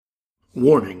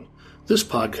Warning, this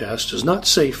podcast is not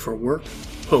safe for work,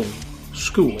 home,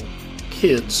 school,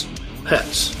 kids,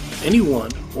 pets,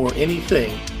 anyone or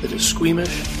anything that is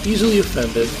squeamish, easily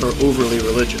offended, or overly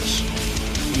religious.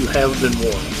 You have been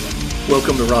warned.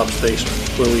 Welcome to Rob's Basement,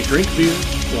 where we drink beer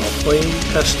while playing,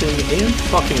 testing, and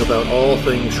talking about all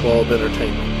things Schwalb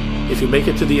Entertainment. If you make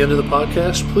it to the end of the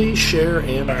podcast, please share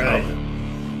and comment.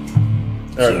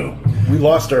 All right. We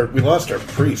lost our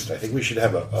priest. I think we should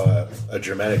have a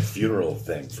dramatic funeral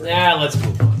thing for him. Yeah, let's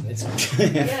move on. It's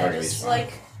Yeah, just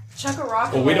like chuck a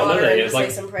rock in we the don't know water that and yet. say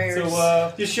Like, some prayers.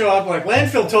 So just show up like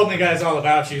Landfill told me guys all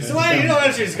about you. So why don't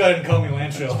you just go ahead and call me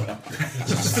Landfill?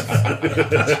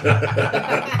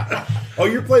 Oh,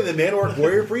 you're playing the Man-Orc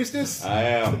Warrior Priestess? I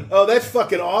am. Oh, that's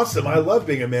fucking awesome. I love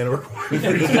being a Man-Orc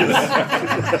Warrior Priestess.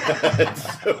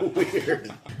 That's so weird.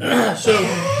 So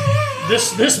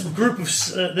this group of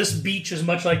this beach is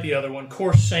much like the other one.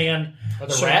 Coarse sand. Are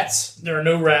there rats? There are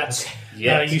no rats.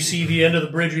 Yes. You see the end of the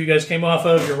bridge where you guys came off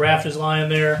of. Your raft is lying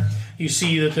there. You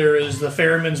see that there is the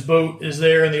ferryman's boat is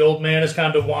there, and the old man has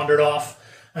kind of wandered off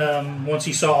once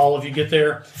he saw all of you get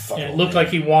there. And it looked like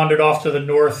he wandered off to the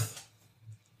northwest.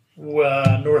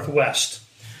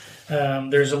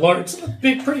 There's it's a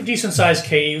big, pretty decent sized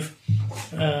cave.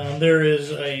 There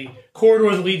is a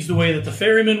corridor that leads the way that the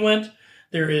ferryman went.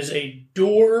 There is a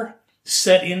door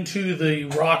set into the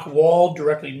rock wall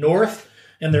directly north,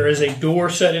 and there is a door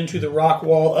set into the rock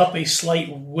wall up a slight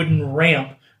wooden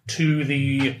ramp to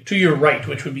your right,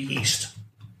 which would be east.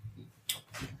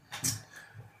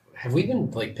 Have we been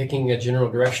picking a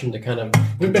general direction to kind of?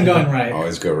 We've been going right.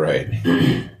 Always go right.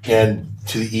 And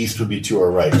to the east would be to our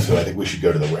right, so I think we should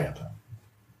go to the ramp.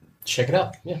 Check it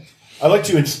out. Yeah. I like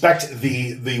to inspect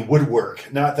the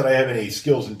woodwork. Not that I have any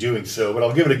skills in doing so, but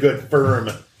I'll give it a good, firm,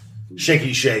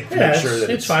 shaky shake to make sure that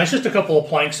it's fine. It's just a couple of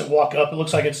planks that walk up. It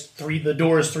looks like it's the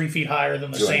door is 3 feet higher than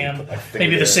the sand.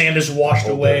 Maybe the sand is washed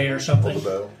away or something.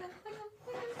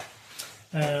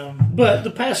 But the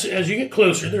passage, as you get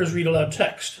closer, there's read aloud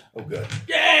text. Oh, good.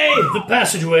 Yay! The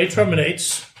passageway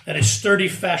terminates at a sturdy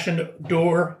fashioned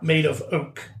door made of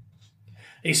oak.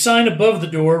 A sign above the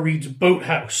door reads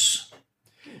Boathouse.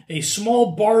 A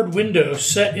small barred window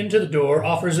set into the door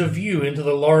offers a view into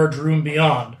the large room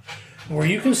beyond, where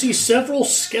you can see several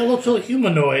skeletal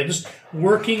humanoids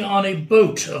working on a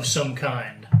boat of some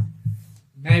kind.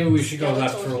 Maybe we should go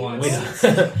left for once.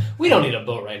 We don't need a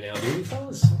boat right now, do we,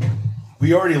 fellas?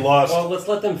 We already lost. Well, let's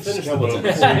let them finish the Skeletons. boat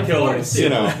before we kill them. You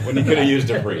know, when you could have used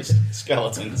a priest.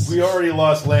 Skeletons. We already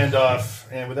lost Landoff,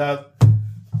 and without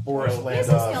Boris There's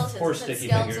some Landoff. skeletons. Poor It said sticky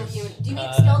skeletal fingers. Do you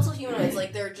mean skeletal humanoids?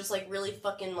 Like they're just really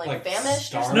fucking Like famished?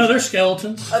 stars? No, they're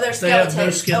skeletons. Oh, they're They have skeletons. no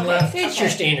skin Okay. left. It's your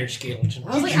standard skeleton,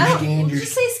 I was like, I don't.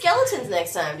 Just say skeletons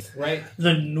next time. right?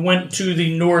 Then went to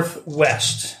the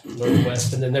northwest.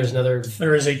 Northwest, and then there's another.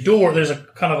 There is a door. There's a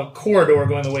kind of a corridor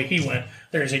going the way he went.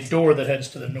 There is a door that heads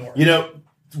to the north. You know,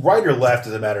 right or left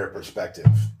is a matter of perspective.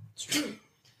 It's true.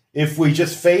 If we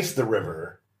just face the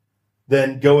river,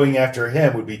 then going after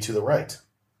him would be to the right.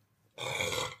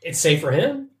 It's safe for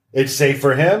him. It's safe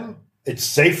for him. It's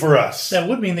safe for us. That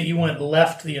would mean that you went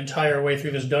left the entire way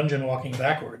through this dungeon, walking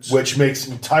backwards. Which makes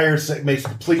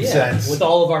complete sense. With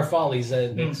all of our follies,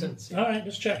 that makes sense. All right,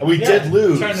 just check. And we did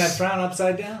lose. Turn that frown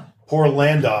upside down. Poor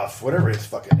Landoff, whatever his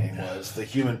fucking name was, the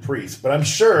human priest. But I'm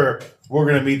sure we're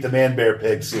going to meet the man bear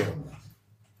pig soon.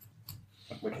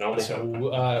 We can always So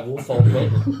go. we'll fold them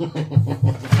over.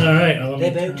 All right.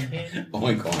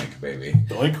 Oink, oink, baby.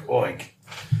 Oink, oink.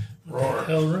 Roar.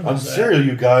 Hell room I'm is that? serious,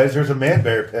 you guys. There's a man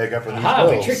bear pig up in these Aha,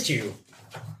 we hills. tricked you.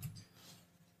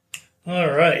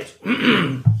 All right.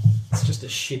 It's just a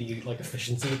shitty,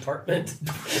 efficiency apartment.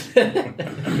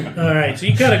 All right. So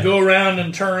you kind of go around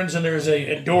in turns, and there's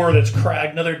a door that's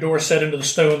cracked. Another door set into the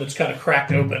stone that's kind of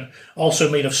cracked open,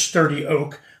 also made of sturdy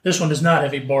oak. This one does not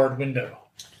have a barred window.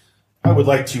 I would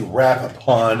like to rap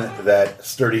upon that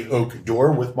sturdy oak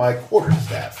door with my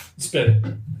quarterstaff. Spit it.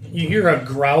 You hear a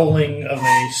growling of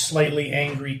a slightly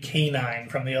angry canine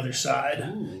from the other side.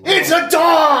 It's a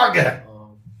dog!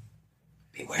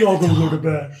 Doggos are the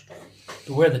best.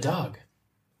 Beware the dog.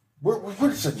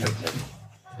 Where's the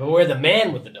Beware the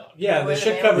man with the dog. Yeah, the Where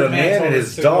shit the covered man and told us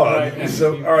his to go dog? right and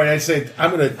So, keep- all right, I say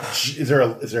I'm gonna. Is there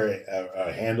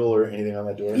a handle or anything on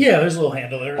that door? Yeah, there's a little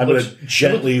handle there. I'm gonna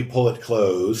gently pull it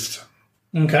closed.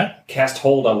 Okay. Cast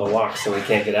hold on the lock so we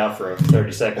can't get out for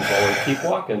 30 seconds while we keep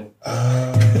walking.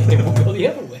 We'll go the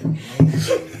other way.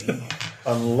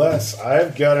 Unless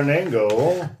I've got an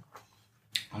angle.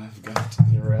 I've got.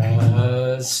 You're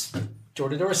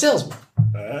door-to-door salesman.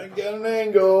 I got an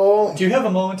angle. Do you have a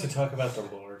moment to talk about the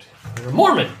Lord? You're a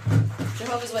Mormon.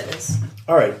 Jehovah's Witness.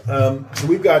 All right. So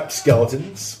we've got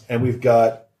skeletons and we've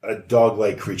got a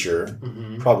dog-like creature,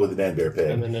 probably the man bear pig,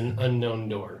 And then an unknown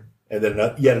door. and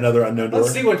then yet another unknown door.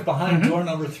 Let's see what's behind door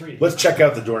number 3. Let's check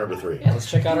out the door number 3. Yeah, let's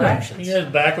check out our options. You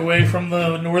guys back away from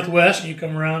the northwest, and you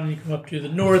come around and you come up to the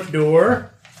north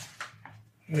door,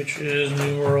 which is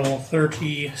numeral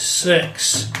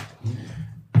 36.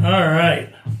 All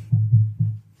right.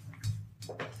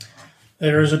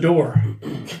 There is a door.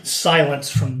 Silence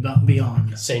from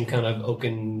beyond. Same kind of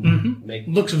oaken make.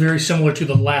 Looks very similar to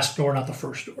the last door, not the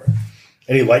first door.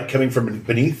 Any light coming from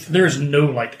beneath? There is no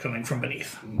light coming from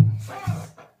beneath.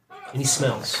 Any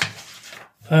smells?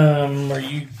 Are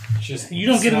you Just You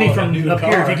don't get any from up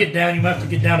here. If you get down, you might have to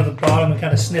get down to the bottom and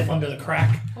kind of sniff under the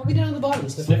crack. I'll be down at the bottom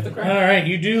and sniff the crack. All right,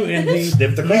 you do indeed.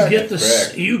 Sniff the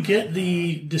crack. You get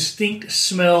the distinct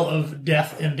smell of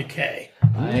death and decay.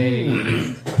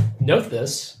 I note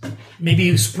this Maybe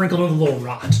you sprinkled in a little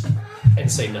rot.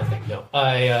 and say nothing. No.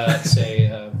 I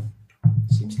say,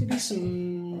 seems to be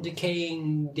some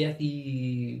decaying,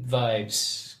 deathy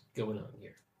vibes going on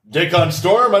here. Dacon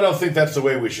Storm, I don't think that's the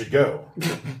way we should go.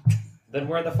 Then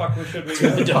where the fuck should we go?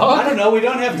 The I dog? don't know. We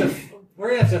don't have to. We're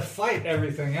gonna have to fight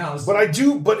everything else. But I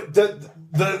do. But the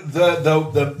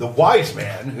wise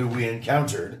man who we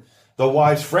encountered, the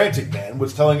wise frantic man,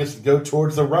 was telling us to go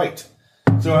towards the right.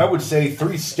 So I would say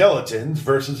 3 skeletons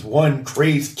versus 1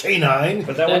 crazed canine.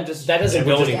 But That just doesn't it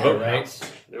go was just anywhere, boat right? house.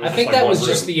 It I was think like that one was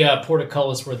just room. the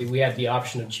portcullis where we had the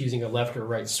option of choosing a left or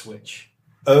right switch.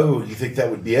 Oh, you think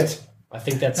that would be it? I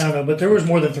think that's. I don't know, but there was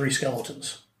more than 3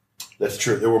 skeletons. That's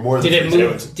true. There were more than Did it 3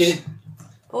 move? skeletons. Did it?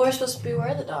 But we're supposed to be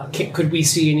where the dog. Could we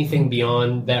see anything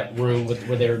beyond that room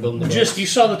where they were building the boats? Just you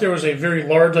saw that there was a very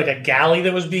large, like a galley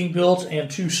that was being built, and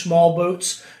 2 small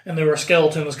boats, and there were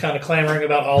skeletons kind of clamoring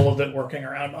about all of it, working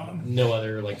around on them. No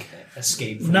other like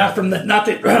escape. Not from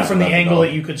the angle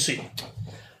that you could see.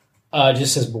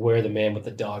 Just says beware the man with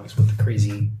the dog is what the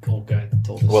crazy old guy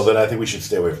told us. Well, then I think we should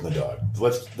stay away from the dog. I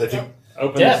think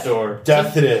Open Death. this door.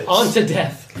 death it is. On to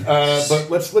death. But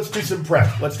let's do some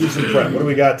prep. Let's do some prep. What do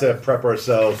we got to prep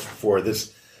ourselves for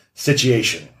this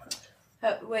situation?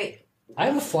 Wait. I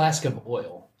have a flask of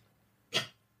oil.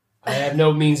 I have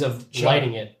no means of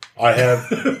lighting it.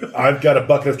 I've got a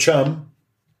bucket of chum.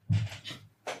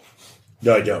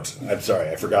 No, I don't. I'm sorry.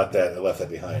 I forgot that. I left that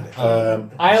behind.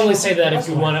 I only say that if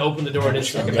we want to open the door and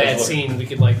it's like a bad scene, we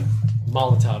could like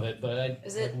Molotov it, but I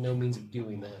have no means of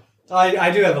doing that.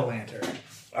 I do have a lantern.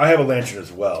 I have a lantern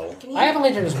as well. I have a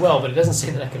lantern as well, but it doesn't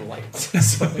say that I can light it.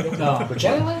 So I don't know. No.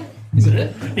 Can I light it? Is it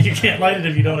it? You can't light it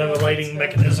if you don't have a lighting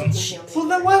mechanism. Well,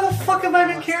 then why the fuck have I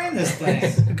been carrying this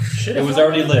thing? Shit, It was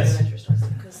already lit.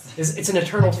 It's an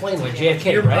eternal flame like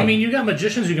JFK, right? I mean, you got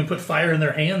magicians who can put fire in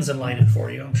their hands and light it for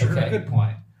you, I'm sure. Okay. Good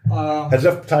point. Has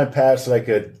enough time passed that I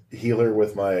could heal her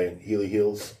with my Healy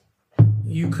heals?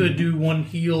 You could do one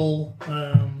heal.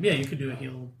 Yeah, you could do a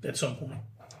heal at some point.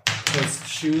 Those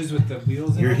shoes with the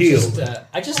wheels in You're them? healed.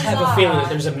 I just have a feeling that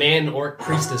there's a man orc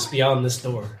priestess beyond this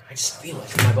door. I just feel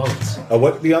it in my bones.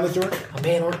 What beyond the door? A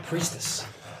man orc priestess.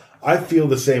 I feel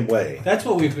the same way. That's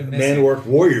what we've been missing. Man orc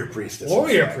warrior priestess. in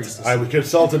Warrior fact. priestess. I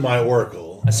consulted my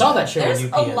oracle. I saw that show There's on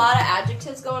a UPN. lot of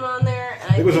adjectives going on there.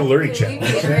 And It was a learning can we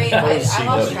challenge, wasn't reiterate? I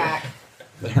lost CW. track.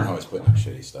 They're always putting up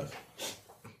shitty stuff.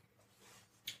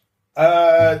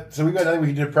 So we got nothing we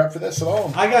can do to prep for this at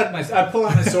all. I pull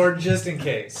out my sword just in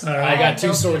case. All I right. got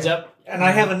 2 swords up. And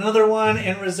I have another one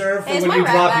in reserve for Hey, it's when my you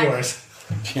rat drop bag. yours.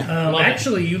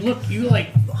 Actually, you like,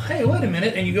 hey, wait a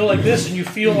minute, and you go like this, and you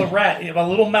feel a rat, a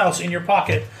little mouse in your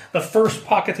pocket. The first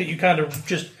pocket that you kind of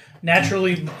just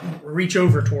naturally reach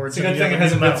over towards. It's a good and you thing it have a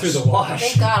hasn't been mouse. through the wash.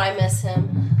 Thank God I miss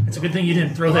him. It's a good thing you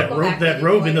didn't throw that Welcome back,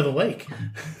 robe baby into boy. the lake.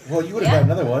 Well, you would have got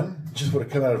another one. It just would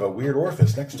have come out of a weird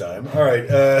orifice next time. All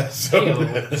right. So. Ew.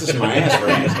 This is my ass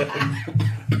right.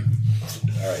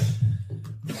 All right.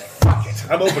 Fuck it.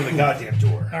 I'm opening the goddamn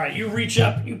door. All right, you reach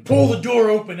up, you pull the door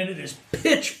open, and it is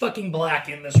pitch fucking black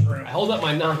in this room, I hold up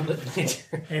my non-lit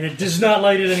lantern. and it does not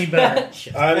light it any better.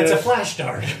 I'm It's a gonna flash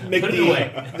dart. make Put it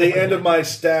away. the end of my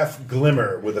staff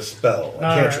glimmer with a spell, a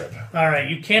cantrip. All right,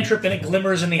 you cantrip, and it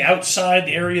glimmers in the outside.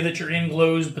 The area that you're in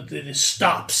glows, but it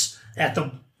stops at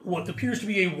what appears to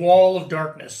be a wall of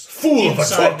darkness Fool of a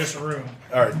inside truck. this room.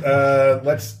 All right.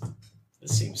 Let's.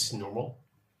 This seems normal.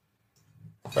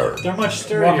 They're much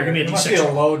sturdier. Walker, give me a It must be D6.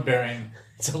 a load-bearing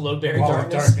It's a load-bearing wall of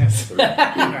darkness. darkness. All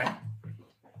right.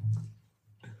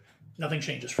 Nothing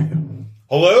changes for you.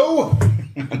 Hello.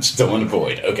 I'm still in the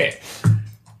void. Okay.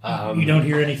 You don't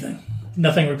hear anything.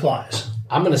 Nothing replies.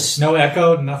 I'm gonna No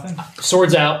echo, nothing.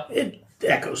 swords out. It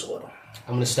echoes a little.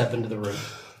 I'm gonna step into the room.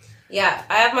 Yeah,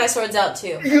 I have my swords out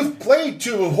too. You've played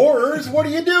Two of Horrors. What are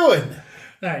you doing?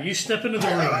 All right, you step into the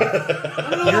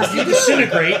room. You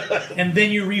disintegrate, and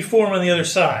then you reform on the other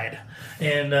side.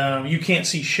 And you can't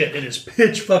see shit. It is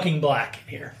pitch fucking black in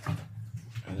here.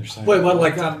 Wait, what?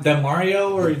 Like the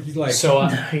Mario, or like? So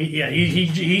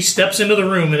He steps into the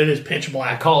room, and it is pitch I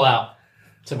black. call out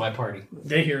to my party.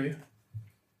 They hear you.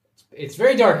 It's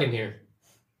very dark in here.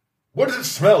 What does it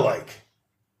smell like?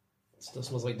 It still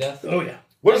smells like death. Oh yeah.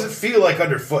 What does it feel like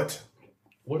underfoot?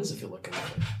 What does it feel like?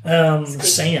 In there?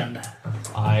 Sand.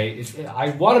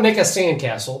 I want to make a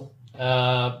sandcastle.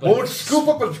 But Well,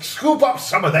 scoop up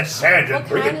some of that sand and What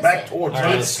bring kind it of back sand? towards All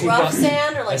right, us. scoop Rough up-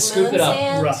 sand or like scoop moon it up.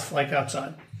 sand? Rough, like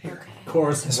outside. Okay.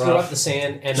 course, screw up the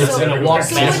sand, and then So- I'm going to walk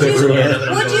So past would it.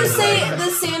 would you say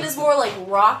the sand is more like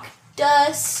rock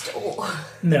dust? Or...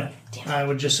 No, I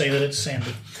would just say that it's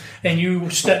sandy. And you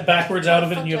step backwards out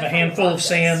of it, and you have a handful of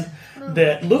sand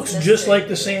that looks just like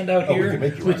the sand out Oh, we here, can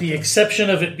make you with one. the exception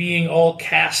of it being all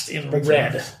cast in Break some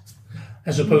red, rocks.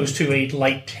 as opposed to a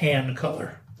light tan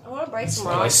color. I want to break some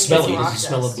I rocks. smell and it. get some Does rock it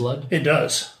smell of dust. blood? It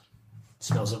does. It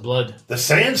smells of blood. The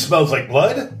sand smells like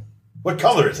blood? What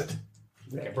color is it?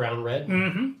 Like a brown red?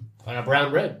 Mm-hmm. Like a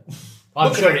brown red. I'm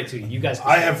Look at showing it. it to you. You guys can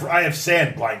I see have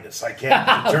sand blindness. I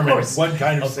can't determine course. one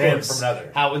kind of, Of sand course. from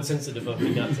another. How insensitive of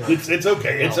me not to. It's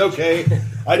okay. It's okay.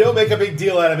 I don't make a big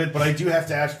deal out of it, but I do have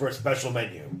to ask for a special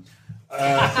menu.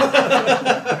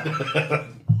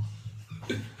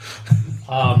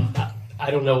 I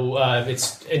don't know.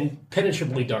 It's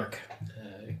impenetrably dark.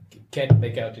 Can't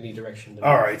make out any direction.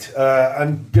 All right.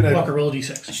 I'm gonna. Walker, roll a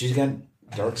d6. She's got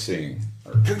dark seeing.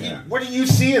 Yeah. What do you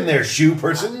see in there, shoe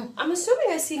person? I'm assuming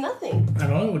I see nothing. I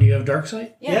don't know. Do you have dark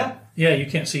sight? Yeah. Yeah, you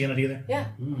can't see in it either. Yeah.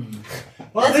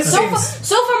 Well, this So far, seems.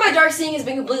 so far, my dark seeing has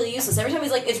been completely useless. Every time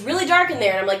he's like, "It's really dark in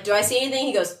there," and I'm like, "Do I see anything?"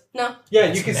 He goes, "No,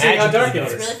 Yeah, you can see how dark it magically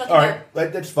it's is. really fucking All dark."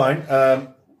 right, that's fine.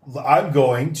 I'm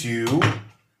going to,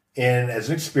 as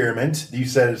an experiment. You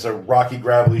said it's a rocky,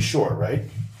 gravelly shore, right?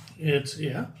 It's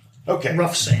Okay.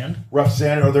 rough sand. Rough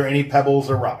sand. Are there any pebbles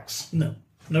or rocks? No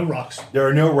rocks. There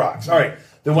are no rocks. All right.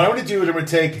 Then what I'm going to do is I'm going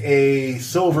to take a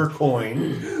silver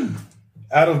coin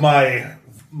out of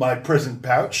my prison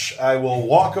pouch. I will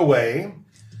walk away,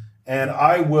 and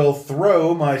I will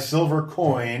throw my silver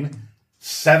coin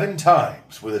 7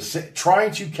 times with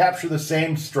trying to capture the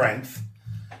same strength,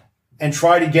 and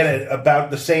try to get it about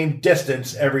the same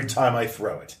distance every time I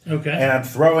throw it. Okay. And I'm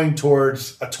throwing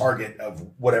towards a target of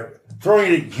whatever,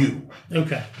 throwing it at you.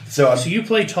 Okay. So So you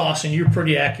play toss, and you're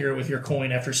pretty accurate with your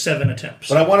coin after 7 attempts.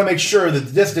 but I want to make sure that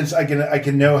the distance I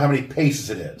can know how many paces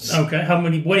it is. Okay. How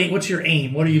many? What's your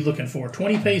aim? What are you looking for?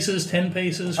 20 paces? 10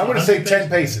 paces? I'm going to say 100 10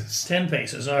 paces. 10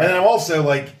 paces. All And then right. I'm also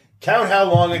like, count how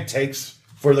long it takes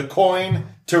for the coin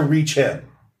to reach him.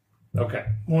 Okay.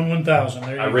 1,000.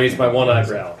 There you I go. raised my one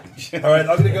eyebrow. All right,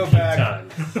 I'm going to go back Time.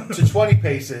 to 20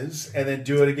 paces and then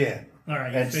do it again. All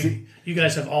right. And see, You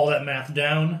guys have all that math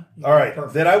down. all right,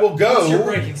 Perfect. then I will You're go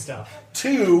breaking stuff.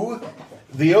 to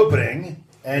the opening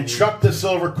and chuck the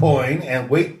silver coin and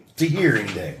wait to hear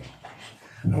anything.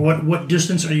 What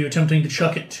distance are you attempting to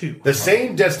chuck it to? The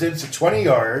same distance, 20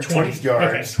 yards, 20 Okay,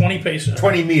 yards, 20 paces.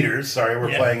 20 meters. Sorry, we're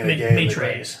Yeah, playing in a game.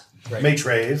 Matrays.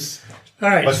 Matrays. All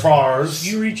right.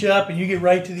 Matrars. You reach up and you get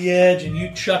right to the edge and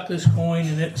you chuck this coin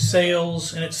and it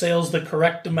sails the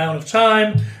correct amount of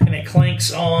time and it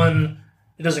clanks on.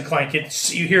 It doesn't clank.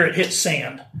 You hear it hit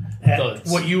sand at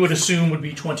Thuds. what you would assume would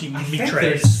be 20 I think there's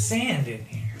trays. sand in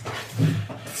here.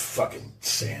 Fucking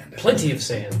sand. Plenty of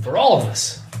sand for all of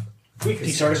us. We could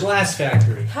start a glass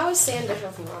factory. How is sand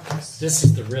different from rocks? This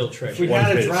is the real treasure. We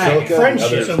got a bit of dragon. silica. Friendship.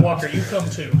 Others- So Walker, you come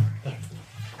too,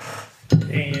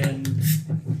 and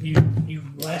you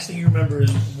last thing you remember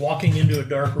is walking into a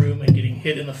dark room and getting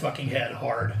hit in the fucking head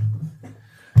hard.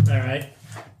 All right.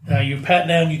 You pat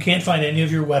down. You can't find any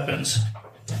of your weapons,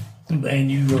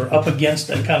 and you are up against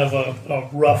a kind of a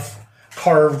rough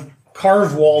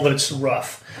carved wall, but it's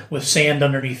rough with sand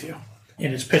underneath you.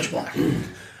 It is pitch black.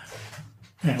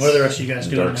 And what are the rest of you guys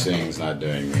doing? Dark seeing's not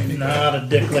doing me anything. Not a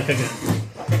dick lick again.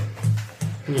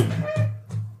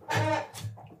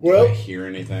 Do I hear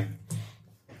anything?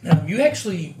 Now, you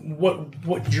actually,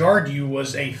 what jarred you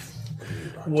was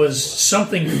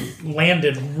something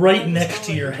landed right next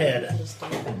to your head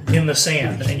in the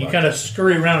sand, and you kind of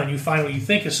scurry around and you find what you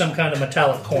think is some kind of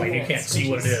metallic coin. You can't see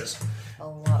what it is. A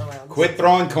lot around. Quit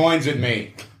throwing coins at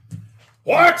me.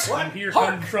 What? And here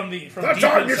from from The deep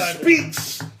darkness inside.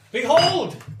 speaks.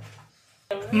 Behold!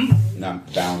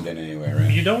 Not bound in anywhere,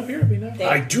 right? You don't hear me now.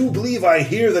 I do believe I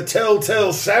hear the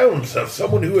telltale sounds of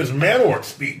someone who has man-orc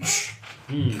speech.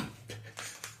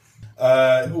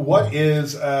 What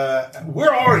is...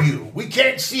 where are you? We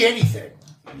can't see anything.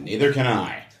 Neither can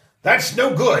I. That's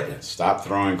no good. Stop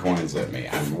throwing coins at me.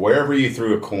 I'm wherever you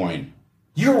threw a coin.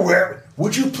 You're where?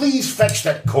 Would you please fetch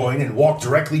that coin and walk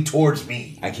directly towards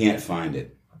me? I can't find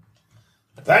it.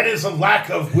 That is a lack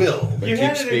of will. But You keep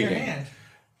had it in your speaking. hand.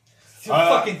 You're a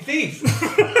fucking thief.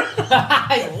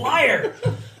 Liar!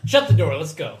 Shut the door.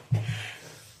 Let's go.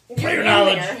 Play your in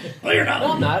knowledge. there. Play your No,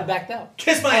 knowledge. I'm not. I backed out.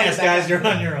 Kiss my ass, guys. You're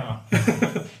on your own.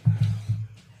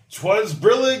 'Twas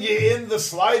brillig in the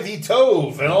slithy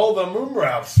tove, and all the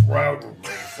moonrouts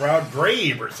shroud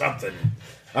grave or something.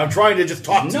 I'm trying to just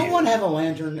talk to No you. one have a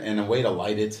lantern and a way to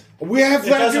light it. We have It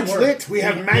doesn't lanterns work. lit. We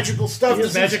have magical stuff. He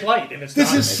has magic light, and it's This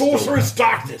not. is sorcerer's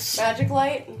darkness. Magic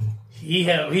light? He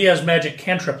has magic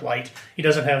cantrip light. He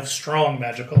doesn't have strong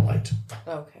magical light.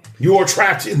 Okay. You are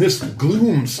trapped in this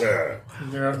gloom, sir.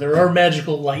 There are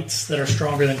magical lights that are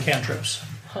stronger than cantrips.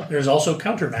 There's also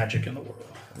counter magic in the world.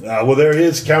 Well, there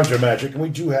is counter magic, and we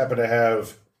do happen to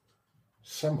have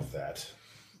some of that.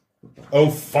 Oh,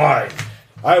 fine.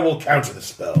 I will counter the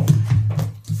spell.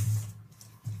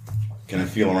 Can I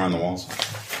feel around the walls?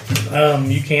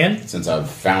 You can. Since I've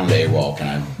found a wall, can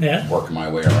I Yeah. work my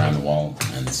way around the wall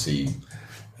and see?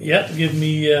 Yep. Give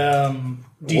me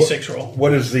D6 roll.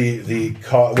 What is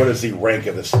what is the rank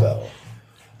of the spell?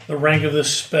 The rank of the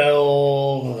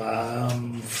spell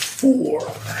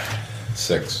 4.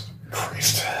 6.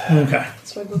 Christ. Okay.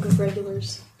 That's my book of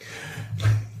regulars.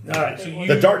 All right. So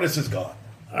The darkness is gone.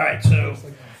 All right. So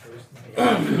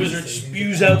the wizard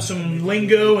spews out some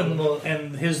lingo,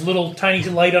 and his little tiny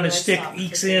light on his stick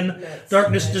ekes in.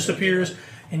 Darkness disappears,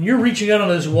 and you're reaching out on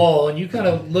this wall, and you kind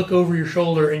of look over your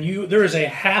shoulder, and there is a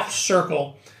half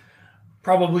circle,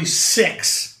 probably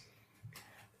 6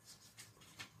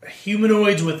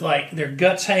 humanoids with like their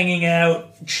guts hanging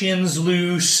out, chins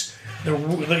loose.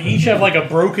 They each have like a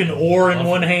broken oar in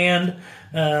one hand.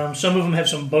 Some of them have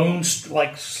some bones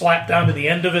like slapped down to the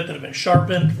end of it that have been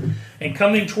sharpened. And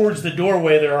coming towards the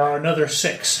doorway, there are another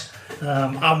 6.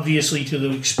 Obviously, to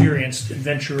the experienced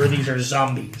adventurer, these are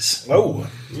zombies. Oh,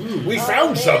 we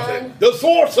found man. something. The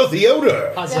source of the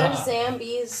odor. They're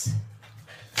zombies.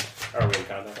 Are we in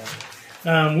combat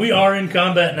now? We are in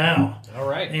combat now. All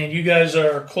right. And you guys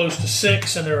are close to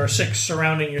 6, and there are 6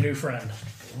 surrounding your new friend.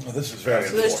 Oh, this is very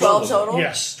So there's important. 12 total?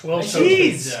 Yes, 12 total.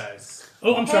 Jesus.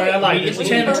 Oh, I'm sorry, I lied. Hey, It's what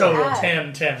 10 do you total.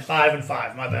 add? 10, 5 and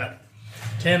 5. My bad.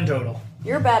 10 total.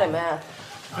 You're bad at math.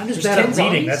 I'm just There's bad 10 at reading.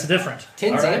 zombies? That's different. 10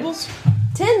 All right. examples?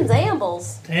 10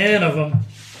 zambles. 10 of them.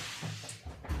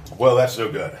 Well, that's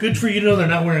no good. Good for you to know they're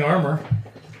not wearing armor.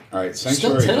 All right, Still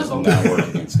Sanctuary 10 of does them. not work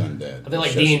against undead. Are they like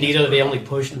It's just- D&D though? They only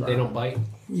push and they don't bite?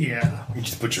 Yeah. You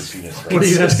just put your penis right. What are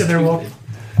you asking there, Walt?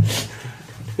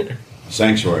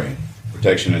 Sanctuary.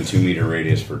 Protection in 2-meter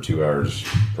radius for 2 hours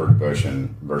per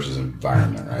devotion versus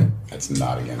environment, right? That's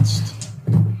not against.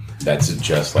 That's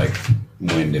just like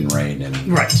wind and rain and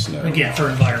Right. snow. Again, for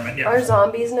environment, yeah. Are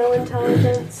zombies no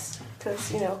intelligence? Because,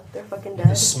 they're fucking The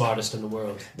dead. smartest in the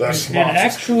world. That's It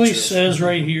actually says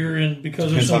right here, and because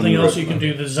of Depends on something the else road you can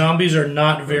movie. do, the zombies are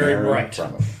not very Arrow bright.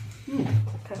 from it.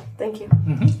 Okay, thank you.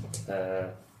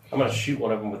 I'm going to shoot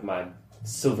one of them with my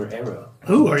silver arrow.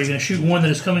 Ooh, are you going to shoot one that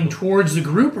is coming towards the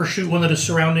group, or shoot one that is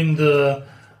surrounding the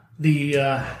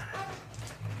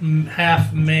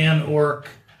half man orc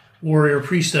warrior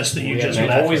priestess that you We just have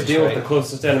met? Always deal with right? the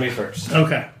closest enemy first.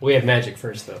 Okay. We have magic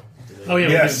first though. Oh yeah,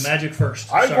 Yes. we do magic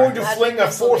first. I'm Sorry. going to Magic fling a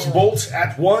missile force damage. bolt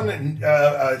at one,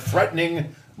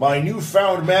 threatening my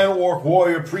newfound man-orc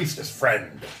warrior priestess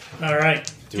friend. All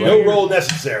right. No roll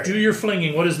necessary. Do your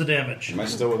flinging. What is the damage? Am I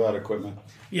still without equipment?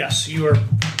 Yes, you are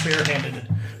barehanded.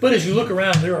 But as you look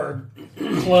around, there are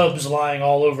clubs lying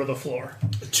all over the floor,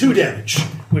 2 damage.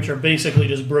 which are basically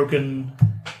just broken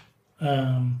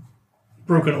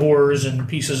oars and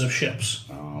pieces of ships.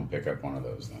 I'll pick up one of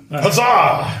those then.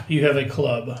 Huzzah! You have a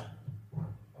club.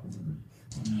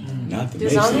 Not the Do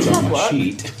mace zombies that's on have my luck?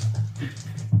 sheet.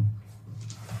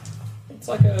 It's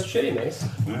like a shitty mace.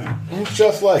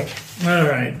 Just like. All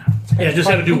right. Yeah, just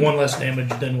had to do 1 less damage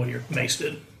than what your mace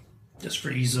did. Just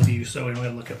for ease of use, so we don't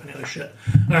have to look up any other shit.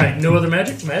 All right, no other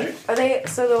magic? Magic? Are they,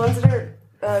 so the ones that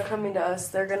are coming to us,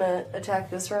 they're gonna attack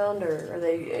this round, or are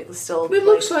they still It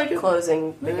looks like it.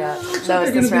 closing the gap? Looks No, like it's they're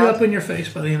going this to be round. up in your face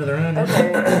by the end of the round.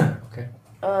 Okay. Okay.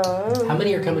 How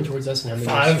many are coming towards us and how many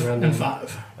are 5 surrounding? and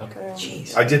 5. Okay.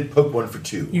 Jeez. I did poke one for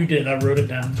 2. You did. I wrote it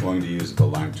down. Going to use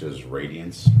Valancha's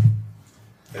Radiance.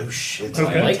 Oh, shit.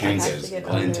 Okay. like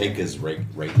Valancha's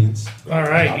Radiance. All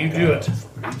right, you do it.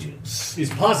 He's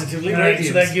positively All right, so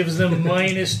radiant. that gives them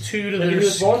 -2 to Maybe their he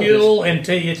was born with skill, and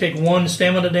you take 1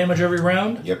 stamina damage every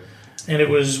round. Yep. And it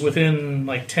was within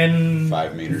like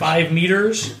 5 meters. 5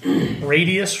 meters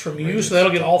radius from you, so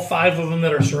that'll get all 5 of them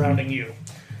that are surrounding you.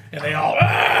 And they all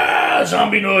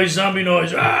zombie noise,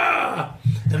 ah!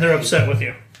 And they're upset with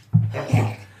you.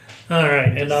 All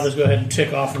right, and I'll just go ahead and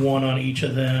tick off one on each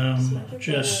of them,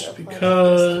 just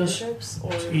because it's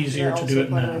easier to do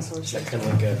it now. Kind of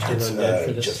like a turn on dead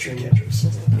for this Just your stream. cantrips.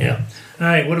 Yeah. All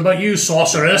right, what about you,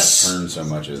 sorceress? Turn so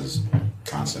much as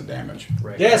constant damage.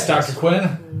 Right. Yes, Dr.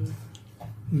 Quinn.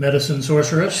 Medicine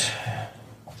sorceress.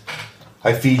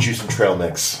 I feed you some trail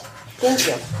mix. Thank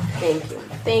you. Thank you.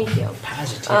 Thank you.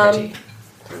 Positivity.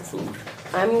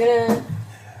 I'm gonna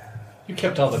You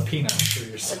kept all the peanuts for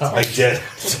yourself. I did.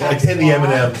 I did the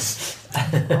M&Ms.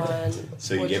 on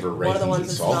So you which- gave her one of the raisins ones and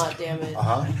that's salt? not damaged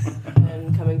Uh-huh.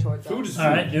 and coming towards us. Food is All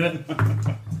right, do it.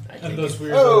 And those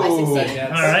weird Oh. I succeed. All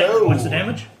right, Hello. what's the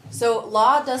damage? So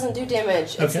Law doesn't do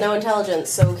damage. It's Okay. no intelligence.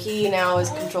 So he now is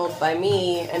controlled by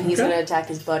me, and he's Okay. going to attack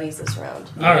his buddies this round.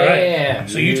 All right. Yeah.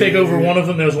 So you take over one of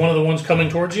them. There's one of the ones coming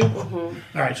towards you. All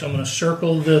right. So I'm going to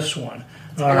circle this one.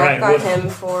 All And right. I've got what- him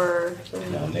for.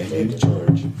 Now name you to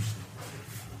charge.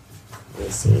 Let me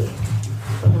see.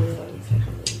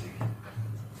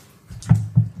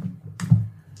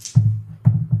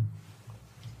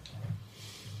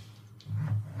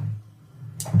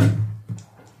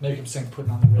 Make him sing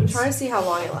Putting on the I'm Ritz. trying to see how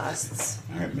long it lasts.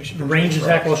 All right, mission. The range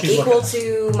attack while she's Equal looking.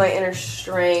 to my inner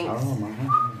strength.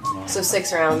 Oh, So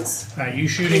 6 rounds. All right. You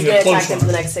He's shooting going a to attack close him one. for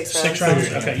the next 6 rounds. 6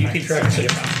 rounds. Okay. You keep track of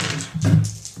 6 rounds.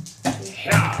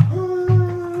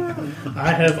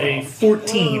 I have a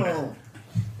 14.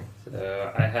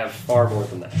 I have far more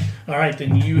than that. All right.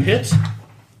 Then you hit.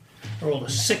 I rolled a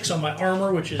 6 on my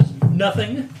armor, which is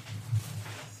nothing.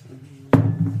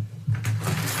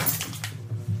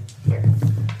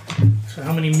 So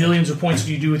how many millions of points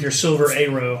do you do with your silver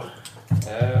arrow?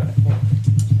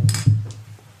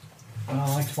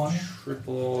 Like 20?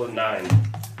 Triple 9.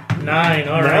 9.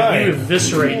 All right. You 9.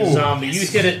 eviscerate a Ooh. zombie. You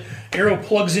hit it. Arrow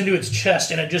plugs into its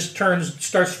chest, and it just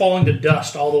starts falling to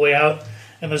dust all the way out.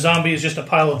 And the zombie is just a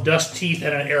pile of dust, teeth,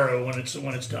 and an arrow when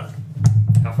it's done.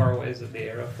 How far away is it, the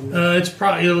arrow from me? It's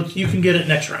probably you can get it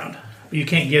next round, but you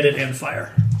can't get it in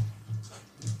fire.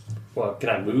 Well, can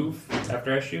I move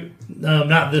after I shoot?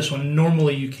 Not this one.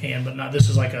 Normally you can, but not. This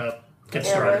is like a get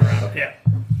started Arrow. round. Yeah,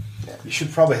 You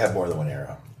should probably have more than one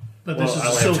arrow. but Well, this is I a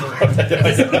like silver.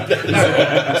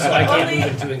 So I can't move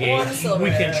into a game. We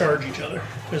can't charge each other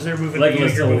because they're moving Like to you,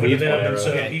 let's you're still moving to leave them, one and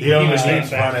so arrow. he, He he only was needs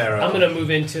staying one back. arrow. I'm gonna move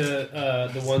into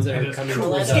the ones that are coming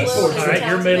towards Let's us. go. All right,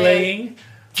 you're meleeing.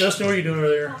 Justin, what are you doing over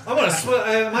there? I'm gonna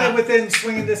am I within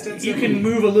swinging distance? You can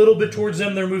move a little bit towards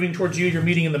them. They're moving towards you. You're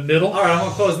meeting in the middle. Alright, I'm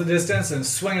gonna close the distance and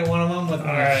swing at one of them with my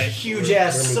Alright. huge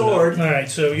ass We're moving sword. All right,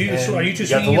 so are you two you got the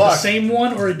swinging at the luck. same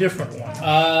one or a different one?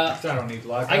 I don't need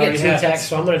luck. I already get 2 have it. attacks,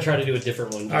 so I'm gonna try to do a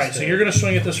different one. All right, so you're going to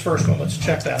swing at this first one. Let's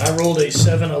check that. I rolled a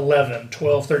 7, 11,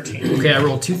 12, 13. Okay, I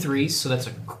rolled 2 3s, so that's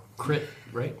a crit,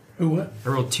 right? Who, what? I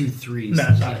rolled 2 3s. No,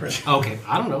 it's not a crit. Okay,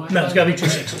 I don't know. No, it's got to be 2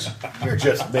 6s. You're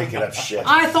just making up shit.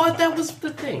 I thought that was the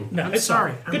thing. No, I'm it's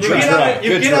sorry. not. Good You try. get, try. out, of, you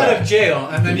Good get try. out of jail,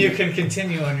 and then you can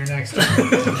continue on your next one.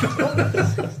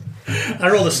 I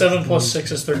rolled a 7 plus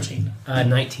 6 is 13.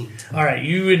 19. All right,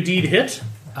 you indeed hit.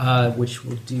 Which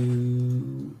will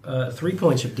do 3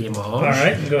 points of damage. All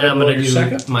right, go ahead and I'm and roll going to your do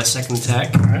second. my second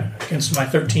attack. All right, against my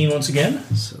 13 once again.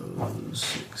 So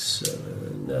 6, 7.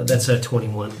 That's a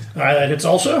 21. All right, that hits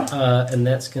also. And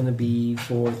that's going to be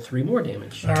for 3 more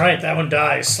damage. All right, that one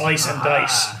dies. Slice and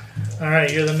dice. All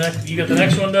right, you're the next. You got the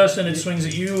next one, Dustin. It swings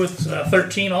at you with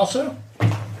 13 also.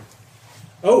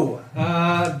 Oh,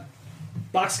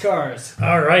 boxcars.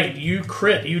 All right, you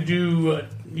crit. You do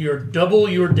your double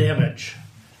your damage.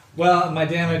 Well, my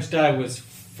damage die was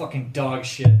fucking dog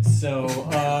shit. So,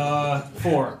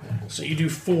 4. So you do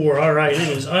 4. All right, it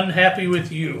is unhappy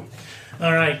with you.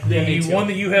 All right, Yeah, the me too. one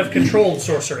that you have controlled,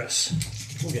 sorceress.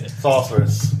 We'll get it.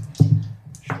 Sorceress.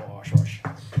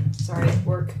 Sorry,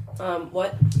 work.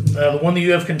 What? The one that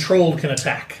you have controlled can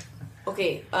attack.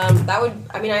 Okay, that would.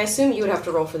 I mean, I assume you would have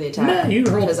to roll for the attack. Nah, you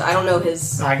roll. Because I don't know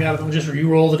his. I got it. Just you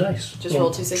roll the dice. Just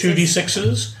roll 2 6s? 2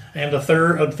 d6s and a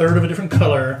third of a different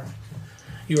color.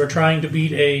 You are trying to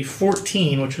beat a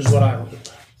 14, which is what I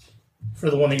rolled for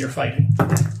the one that you're fighting.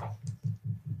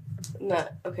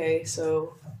 Not, okay,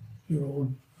 so You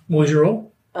rolled. What was your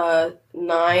roll? 9,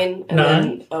 and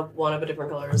then one of a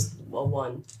different color is a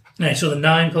 1. Nice. So the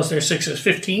 9 plus their 6 is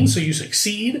 15. So you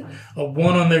succeed. A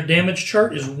 1 on their damage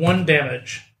chart is 1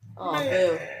 damage. Oh,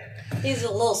 boo. He's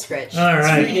a little scratch. All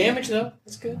right. 3 damage, though.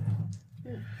 That's good.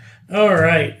 All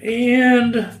right,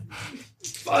 and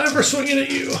 5 are swinging at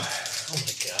you. Oh,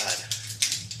 my God.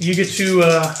 You get to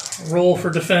roll for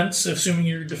defense, assuming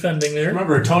you're defending there.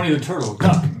 Remember, Tony the Turtle,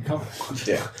 duck. Come on.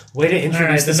 Yeah. Way to introduce All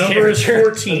right, the this number is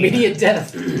character. 14. Immediate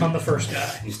death. on the first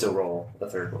guy. You still roll the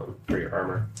third one for your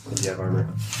armor if you have armor.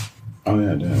 Oh,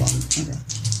 yeah, I did.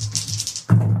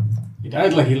 Okay. He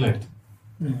died like he lived.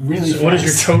 Really So what is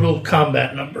your total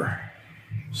combat number?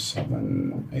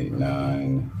 7, 8,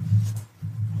 9.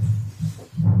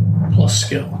 Plus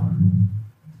skill.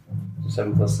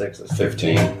 7 plus 6 is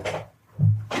 15.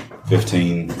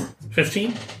 15.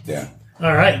 15? Yeah.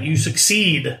 All right, you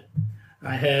succeed.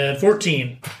 I had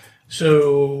 14.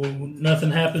 So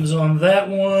nothing happens on that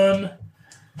one.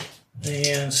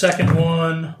 And second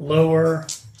one, lower.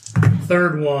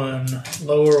 Third one,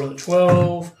 lower with a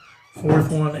 12.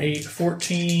 Fourth one, 8,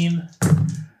 14.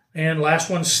 And last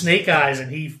one, Snake Eyes,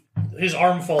 and his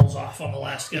arm falls off on the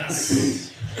last guy.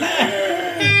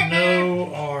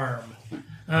 No arm.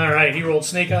 All right, he rolled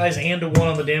Snake Eyes and a 1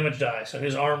 on the damage die, so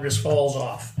his arm just falls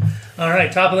off. All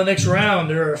right, top of the next round.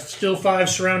 There are still 5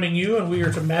 surrounding you, and we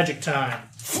are to magic time.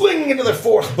 Fling into the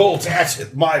fourth bolt at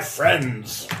it, my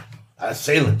friends.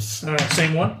 Assailants. All right,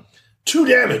 same one. 2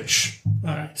 damage.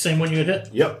 All right, same one you had hit.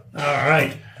 Yep. All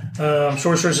right,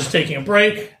 Sorceress is taking a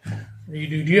break.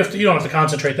 You don't have to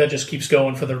concentrate. That just keeps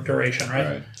going for the duration, right?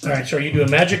 Right. All right. So are you doing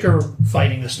magic or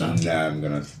fighting this time? Nah, I'm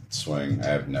going to swing. I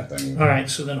have nothing. All right.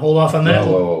 So then hold off on that.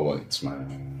 Whoa. It's my...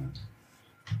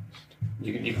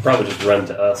 You can probably just run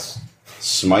to us.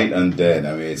 Smite Undead.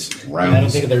 I mean, it's rounds. I don't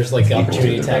think there's like equal to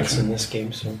opportunity the attacks duration. in this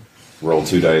game, so. Roll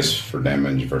 2 dice for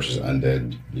damage versus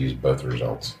undead. Use both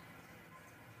results.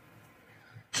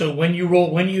 So when you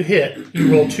hit,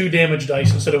 you roll 2 damage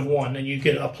dice instead of 1, and you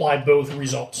can apply both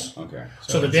results. Okay.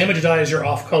 So the damage die is your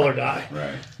off-color die.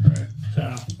 Right.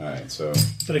 So, Alright, so...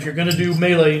 but if you're going to do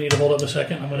melee, you need to hold up a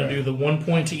second. I'm going to do the 1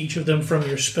 point to each of them from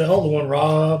your spell. The one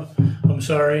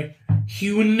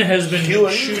Hewn has been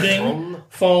shooting,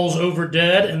 falls over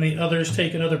dead, and the others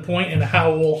take another point and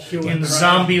howl in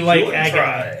zombie-like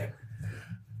agony.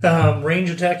 Range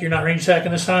attack, you're not range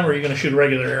attacking this time, or are you going to shoot a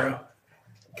regular arrow?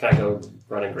 Can I go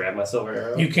run and grab my silver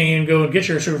arrow? You can go and get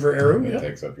your silver arrow. It Yeah,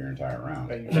 takes up your entire round.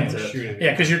 You can't That's it. shoot it.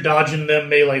 because you're dodging them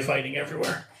melee fighting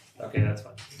everywhere. Okay, that's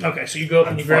fine. Okay, so you go up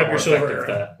and you grab your silver arrow.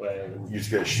 that way. You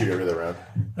just gotta shoot every other round.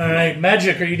 All right,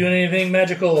 magic. Are you doing anything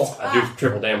magical? I do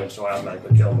triple damage, so I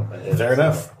automatically kill him if I hit. Fair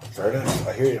enough.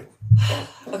 I hear you.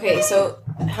 Okay, so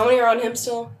how many are on him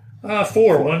still?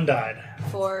 4. 1 died.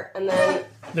 4, and then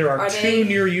There are Are 2 they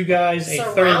near you guys. A third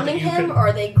that surrounding you him, could. or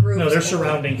are they groups? No, they're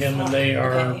surrounding him and they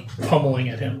are Okay. pummeling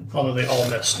at him. Although they all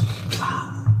missed.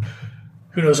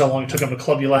 Who knows how long it took him to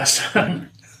club you last time?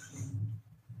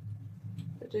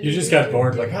 You just got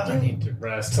bored, like, I need to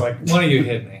rest. Like, one of you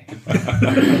hit me.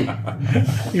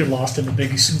 You're lost in the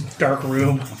big dark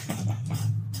room.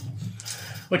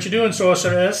 What you doing,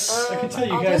 sorceress? I can tell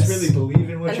you I'll guys just- really believe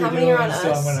in what and you're how many doing, are on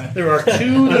so us? I'm gonna. There are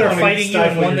 2 that are I mean, fighting you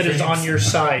and stifle 1 your that is dreams. on your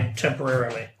side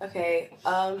temporarily. Okay,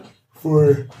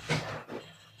 For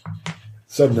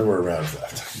some number of rounds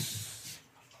left.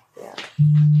 yeah.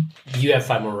 You have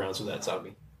 5 more rounds with that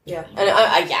zombie. Yeah, and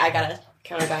I got a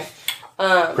counter die.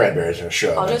 Cranberry's gonna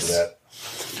show I'll up after just-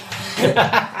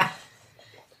 that.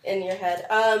 In your head.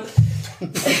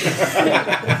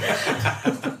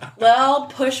 Well, I'll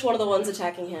push one of the ones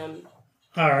attacking him.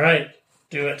 All right,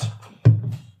 do it.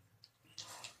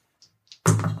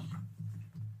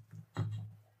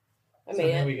 I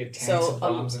made Maybe we it. get tanks So, and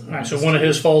bombs and All right, so one of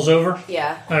his falls over.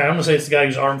 yeah. All right, I'm gonna say it's the guy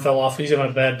whose arm fell off. He's having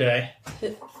a bad day.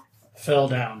 Fell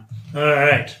down. All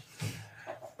right.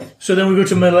 So then we go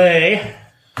to melee.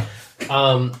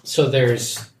 So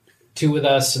there's 2 with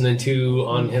us and then 2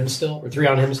 on him still? Or 3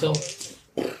 on him still?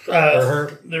 Or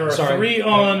her? There are Sorry. 3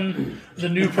 on the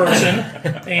new person,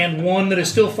 and 1 that is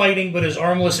still fighting but is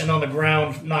armless and on the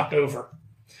ground, knocked over.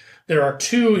 There are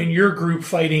 2 in your group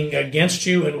fighting against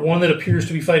you, and 1 that appears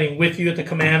to be fighting with you at the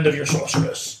command of your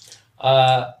sorceress.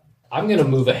 I'm going to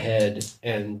move ahead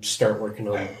and start working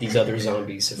on these other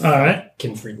zombies if All right. I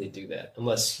can freely do that.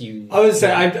 Unless you... I would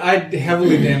say I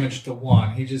heavily damaged the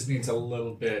one. He just needs a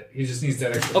little bit. He just needs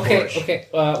that extra Okay, push. okay.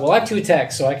 Well, I have 2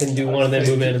 attacks, so I can do one and then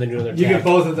move in and then do another You attack. get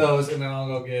both of those, and then I'll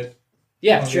go get.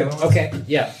 Yeah, one of sure. the other ones? Okay,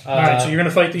 yeah. All right, so you're going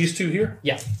to fight these 2 here?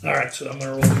 Yeah. All right, so I'm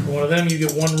going to roll for one of them. You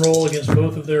get 1 roll against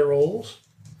both of their rolls.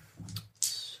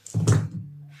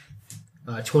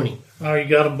 20. You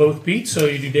got them both beat, so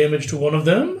you do damage to one of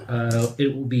them.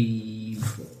 It will be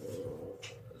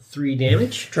 3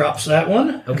 damage. Drops that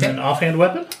one. Okay. And then offhand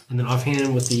weapon. And then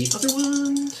offhand with the other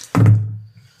one.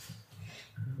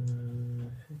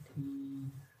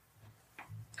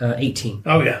 18.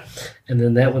 Oh, yeah. And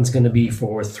then that one's going to be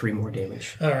for 3 more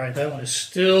damage. All right, that one is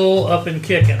still up and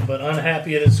kicking, but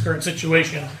unhappy at its current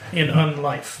situation in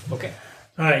unlife. Okay.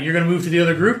 All right, you're going to move to the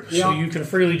other group, so Yeah. you can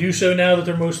freely do so now that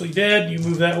they're mostly dead. You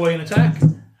move that way and attack.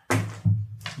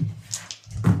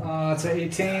 It's an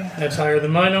 18. That's higher than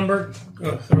my number.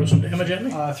 Go throw some damage at me.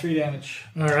 3 damage.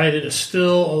 All right, it is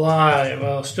still alive.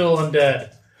 Well, still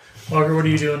undead. Walker, what are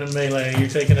you doing in melee? You're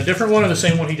taking a different one or the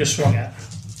same one he just swung at?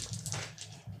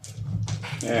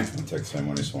 Yeah, I'll take the same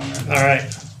one he swung at. All right.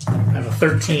 I have a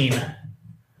 13.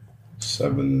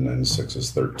 7 and 6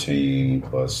 is 13,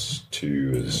 plus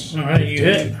 2 is... All right, you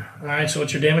hit. All right, so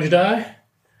what's your damage die?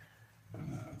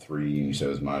 3, you said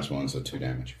it was -1, so 2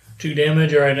 damage. 2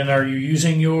 damage. All right, and are you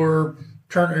using your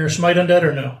turn or smite undead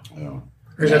or no? No.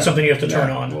 Or is that something you have to turn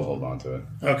No, on? We'll hold on to it.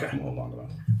 Okay. We'll hold on to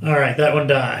that. All right, that one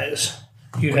dies.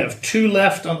 You have 2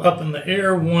 left up in the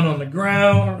air, 1 on the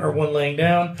ground, or 1 laying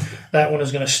down. That one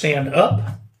is going to stand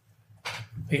up.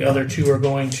 The other 2 are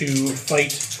going to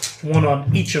fight 1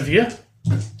 on each of you.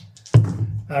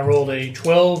 I rolled a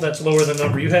 12. That's lower than the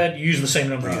number you had. You used the same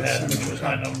number you had, which was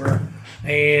my number.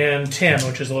 And 10,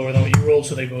 which is lower than what you rolled,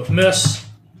 so they both miss.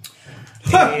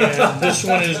 And this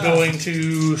one is going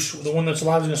to... The one that's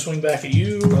alive is going to swing back at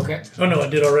you. Okay. Oh, no,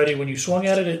 it did already. When you swung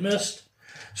at it, it missed.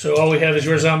 So all we have is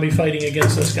your zombie fighting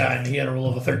against this guy, and he had a roll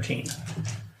of a 13.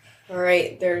 All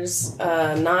right, there's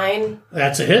 9,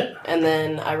 That's a hit. and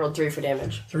then I rolled 3 for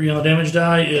damage. 3 on the damage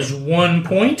die is 1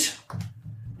 point.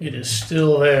 It is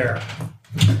still there.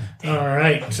 All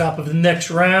right, top of the next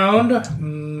round,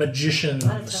 Magicians.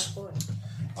 Not a tough boy.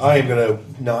 I am going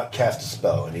to not cast a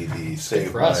spell. I need to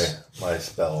save for us. my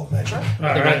spell magic. All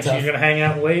They're right, not so tough. you're going to hang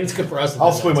out and wave. It's good for us.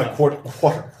 I'll swing my quarter.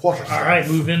 All right,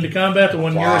 move into combat. The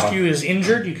one nearest to you is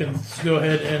injured. You can go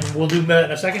ahead and we'll do that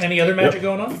in a second. Any other magic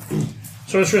going on?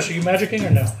 Sorceress, are you magicking or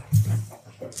no?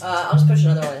 I'll just push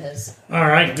another one of his. All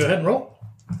right, go ahead and roll.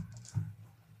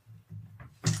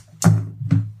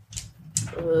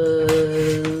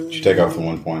 Did you take off the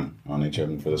 1 point on each of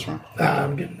them for this round?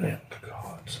 I'm getting that.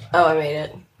 Oh, I made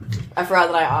it. I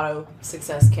forgot that I auto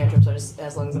success cantrip, so just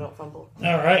as long as I don't fumble.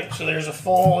 All right, so there's a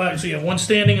fall. So you have 1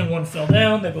 standing and 1 fell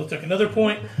down. They both took another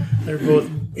point. They're both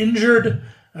injured.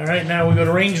 All right, now we go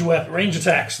to range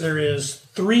attacks. There is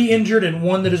 3 injured and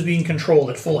 1 that is being controlled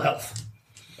at full health.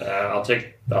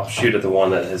 I'll shoot at the one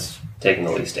that has taken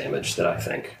the least damage that I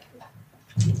think.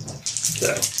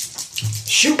 So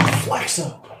Shoot,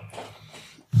 Flexo.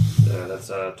 that's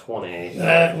 20.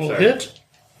 That will hit.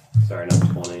 Sorry,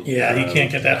 not 20. Yeah, you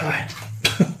can't get that high.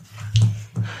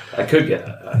 I could get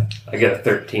I get a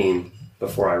 13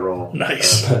 before I roll.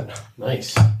 Nice.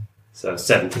 Nice. So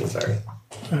 17, sorry.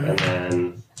 And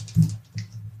then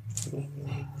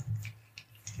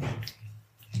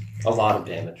a lot of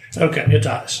damage. Okay, it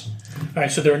dies. All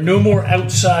right, so there are no more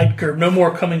outside curve, no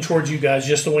more coming towards you guys,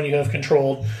 just the one you have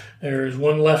controlled. There's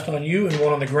 1 left on you and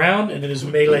 1 on the ground, and it is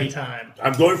melee time.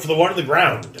 I'm going for the one on the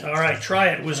ground. All right, try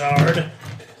it, Wizard.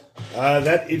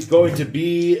 That is going to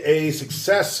be a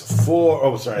success for...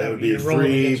 Oh, sorry. That would be You're rolling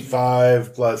 3, against-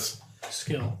 5, plus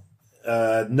Skill.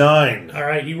 9. All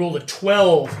right, he rolled a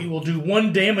 12. He will do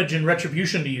 1 damage in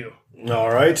retribution to you.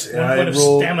 All right. 1 point of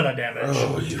stamina damage.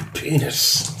 Oh, you penis.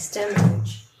 Stem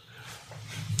damage.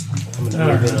 I'm going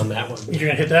to move in on that one. You're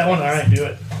going to hit that one? All right, do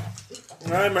it.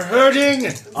 I'm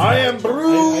hurting. I am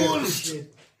bruised.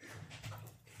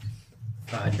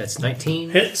 That's 19.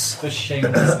 Hits. The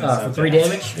shamelessness. For 3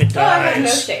 damage. It Oh, I have no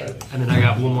dies. shame. And then I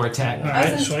got 1 more attack. All I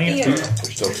right, was in swing it. theater. They're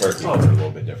still turkey, but they're a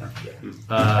little bit different.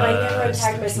 But I never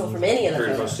attacked myself from any of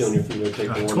the If I was stealing your food, I'd take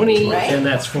the one. 20, Right? and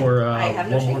that's for I have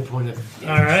no 1 more shame. point of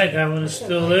All right, that one is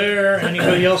still there.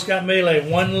 Anybody else got melee?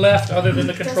 1 left other than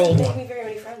the controlled Doesn't make one. me very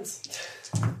many friends.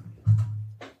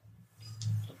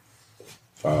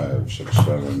 5, 6,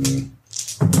 7,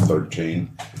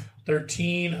 13.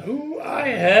 13. Ooh, I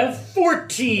have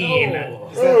 14. Is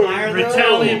that higher though?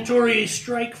 Retaliatory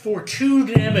strike for 2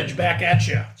 damage back at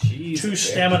you. Jeez. 2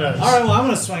 staminas. All right, well, I'm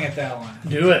going to swing at that one.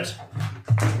 Do it.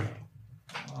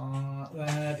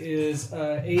 That is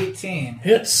 18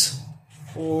 Hits.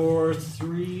 for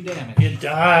 3 damage. It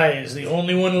dies. The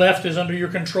only one left is under your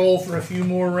control for a few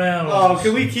more rounds. Oh,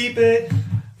 can we keep it?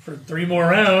 For 3 more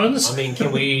rounds. I mean,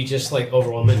 can we just like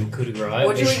overwhelm it and coup de grace?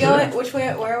 Which way go? Which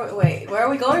way? Where are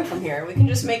we going from here? We can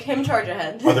just make him charge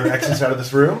ahead. Are there exits out of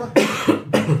this room?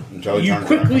 Until he You turns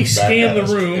quickly around, comes back scan at the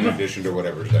us, room. In addition to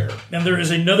whatever's there. And there is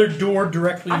another door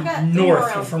directly I've got 3 more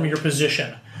north rounds. from your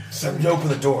position. Somebody open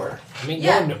the door. I mean,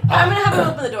 Yeah, no, I'm gonna have him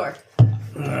open the door.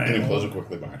 Can you close it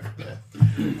quickly behind her?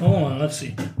 Hold on, let's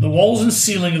see. The walls and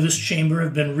ceiling of this chamber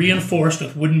have been reinforced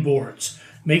with wooden boards.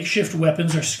 Makeshift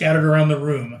weapons are scattered around the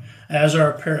room, as are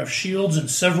a pair of shields and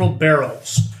several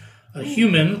barrels. A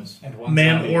human, And one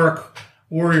man, zombie. orc,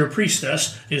 warrior,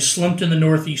 priestess, is slumped in the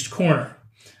northeast corner.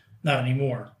 Not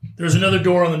anymore. There's another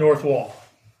door on the north wall.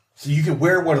 So you can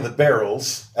wear one of the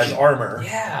barrels as armor.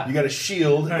 Yeah. You got a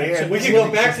shield. Right, so and We can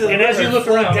go back to the And as you river, look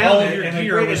float around, down all of it, your and a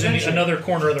gear great was in adventure. another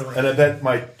corner of the room. And I bet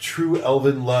my true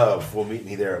elven love will meet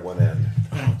me there at one end.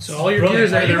 So all your gear is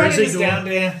there. Are you There is writing a this door. down,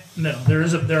 Dan? No,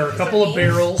 there are a couple of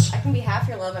barrels. I can be half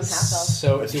your love. I'm half elf.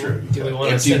 So That's do, true. do we want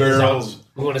to Empty send barrels.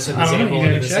 We want to send I this don't know. animal You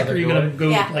gonna into this check, or other you door? gonna go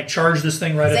Yeah. like charge this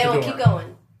thing right Say at the we'll door? keep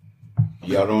going.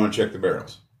 Y'all don't want to check the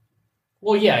barrels.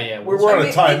 Well, yeah. We're on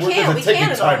a time. We There's a we ticking can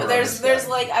at all, timer but on there's this guy.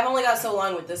 like I've only got so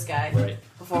long with this guy. Right.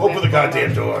 Before we Open have the to go goddamn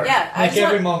on. door. Yeah, I Make just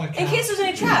every want- moment in count. case there's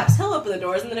any traps, he'll open the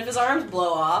doors, and then if his arms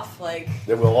blow off, like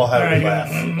Then we'll all have All a right. laugh.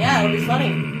 yeah, it'll be funny.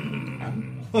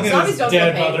 Look at Zombies this don't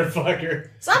dead get paid. motherfucker.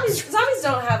 Zombies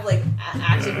don't have like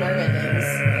active nerve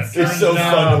endings. It's so Turns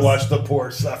fun out- to watch the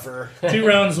poor suffer. 2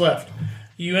 rounds left.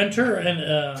 You enter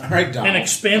Right, Donald. an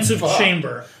expansive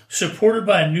chamber supported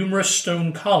by numerous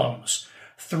stone columns.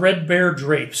 Threadbare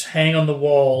drapes hang on the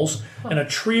walls, and a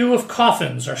trio of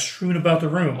coffins are strewn about the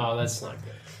room. Oh, that's not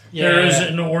good. There is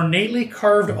an ornately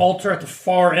carved altar at the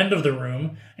far end of the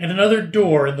room, and another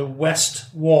door in the west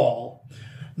wall.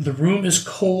 The room is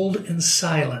cold and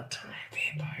silent.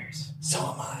 Vampires. So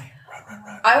am I.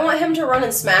 I want him to run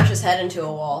and smash his head into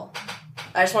a wall.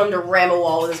 I just want him to ram a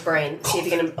wall with his brain, see if he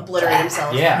can obliterate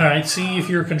himself. All Yeah. right, see if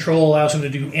your control allows him to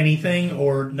do anything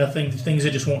or nothing, things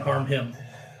that just won't harm him.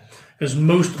 Because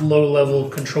most low-level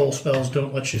control spells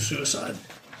don't let you suicide.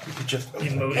 You could just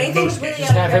In, in Anything most really cases.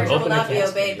 out have of him character will open not the be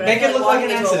casket. obeyed, but Make I feel it like look like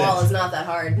walking an into a wall accident. is not that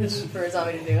hard for a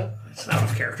zombie to do. It's not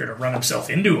of character to run himself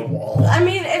into a wall. I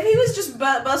mean, if he was just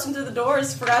busting through the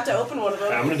doors, forgot to open one of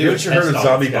them. I'm gonna do Haven't you heard of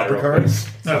zombie bumper cards?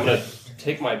 So I'm gonna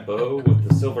take my bow with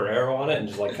the silver arrow on it and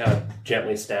just like kind of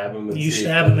gently stab him. And You see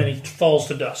stab him and he falls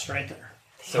to dust right there.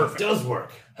 So it does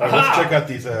work. All right, let's check out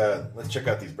these. Let's check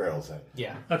out these barrels then.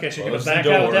 Yeah. Okay, so you're going Close to the back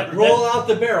door. out that. Roll out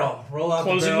the barrel. Roll out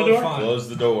Closing the the barrel. door? Fine. Close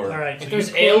the door. All right, so If you there's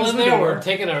close ale in the there, door. we're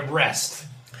taking a rest.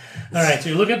 All right, so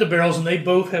you look at the barrels, and they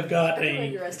both have got I think a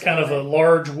you're resting kind of a away.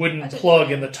 large wooden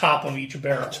plug in the top of each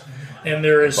barrel, and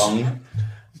there is Bung.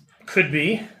 could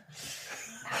be,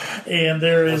 and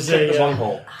there is Check the a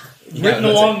bunghole. written that's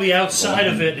along the outside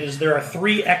of it is there are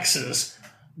 3 X's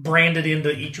branded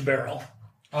into each barrel.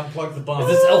 Unplug the Is bomb.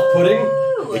 this elf pudding?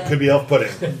 Ooh, It could be elf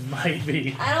pudding. Might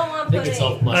be. I don't want I think it's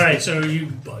elf pudding. All mustard. right, so are you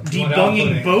elf debunging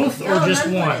pudding? both or No, just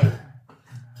none one? pudding.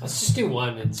 Let's just do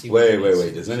one and see. what it Wait.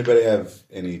 is. Does anybody have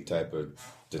any type of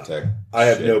detect? I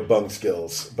have shit? no bung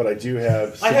skills, but I do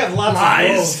have. I have lots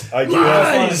Lies. of gold. I do I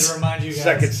have wanted to remind you guys.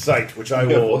 second sight, which I You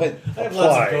have will what? I have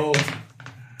lots of apply. gold.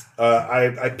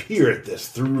 I peer at this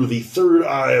through the third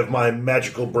eye of my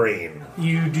magical brain.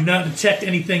 You do not detect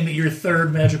anything that your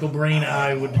third magical brain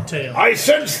eye would detail. I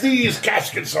sense these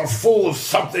caskets are full of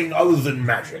something other than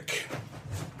magic.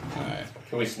 Alright.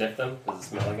 Can we sniff them? Does it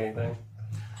smell like anything?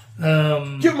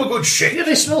 Give them a good shake. Yeah,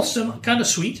 they smell kind of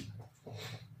sweet.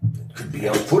 Could be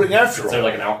elf pudding after Is there all.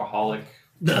 like an alcoholic?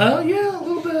 Yeah, a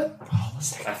little bit.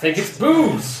 I think it's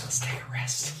booze. Let's take a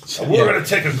rest. We're going to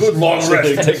take a good long So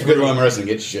rest. take a good long rest and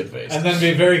get shit faced. And then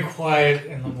be very quiet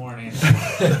in the morning.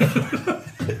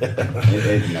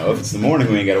 You know, if it's the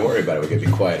morning, we ain't got to worry about it. We can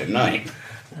be quiet at night.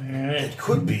 All right. It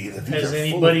could be that these Has are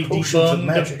anybody full of potions of debunked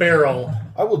magic. a barrel?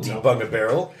 I will debung a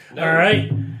barrel. No. All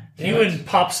right. Ewan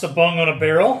pops the bung on a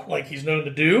barrel like he's known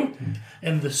to do,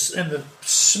 and the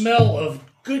smell of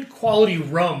good quality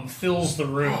rum fills the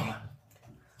room.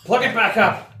 Plug it back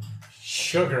up.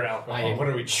 Sugar alcohol. What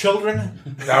are we, children?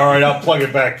 All right, I'll plug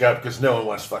it back up because no one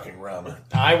wants fucking rum.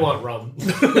 I want rum. All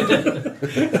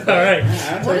right.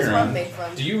 What is rum made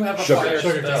from? Do you have a Sugar. fire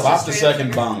Sugar spell? Pop the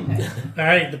second bung. All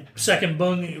right. The second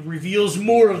bung reveals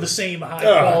more of the same high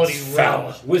Oh, quality it's rum.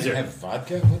 foul. Wizard, Have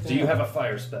vodka? What the do you hell? have a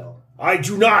fire spell? I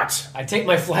do not. I take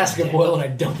my flask of oil and I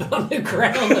dump it on the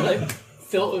ground and I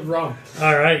fill it with rum.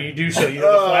 All right, you do so. You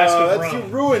have a flask of That's you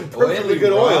rum. ruined perfectly Oily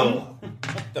good rum? oil.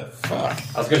 What the fuck?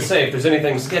 I was gonna say, if there's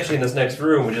anything sketchy in this next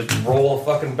room, we just roll a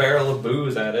fucking barrel of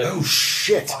booze at it. Oh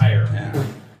shit! Fire.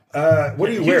 What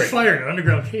are you Huge wearing? fire in an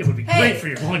underground cave would be Hey. great for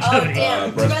your Oh longevity.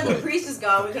 damn! Too bad the breastplate. priest is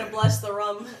gone. We could have blessed the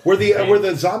rum. Were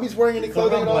the zombies wearing any The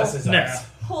clothing rum at all? blesses Nah. us.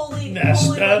 Holy, Nah,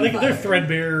 holy they're fire.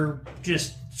 threadbare,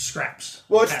 just scraps.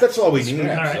 Well, that's all we need.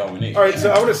 That's all we need. All right, so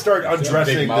I'm going to start Big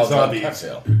undressing the Molotov zombies,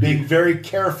 cocktail. being very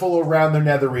careful around their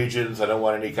nether regions. I don't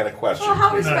want any kind of questions. Oh,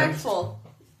 how respectful.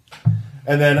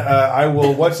 And then I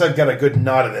will, once I've got a good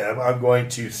knot of them, I'm going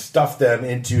to stuff them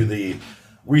into the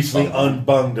recently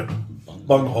unbunged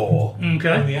bung hole. When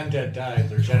Okay. the undead died,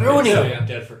 they're generally Ruining stay it.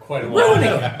 undead for quite a while.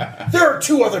 There are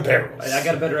 2 other barrels. I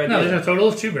got a better No, idea. there's a total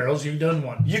of 2 barrels. You've done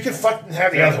one. You can fucking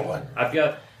have the other one. I've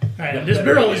got right, this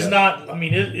barrel is not. I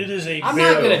mean, it is a. I'm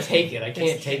barrel. not going to take it. I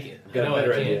can't take it. Got a No, I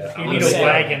better can't. idea. You I'm need a sad.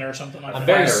 wagon or something like I'm that.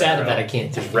 very Fire sad barrel. that I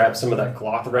can't take Just it. wrap some of that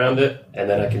cloth around it, and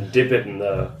then I can dip it in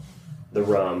the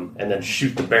rum, and then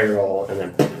shoot the barrel, and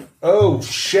then Oh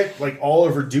shit! Like all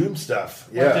over Doom stuff.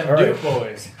 Yeah. Them All right. Duke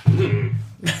boys.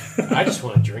 I just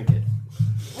want to drink it.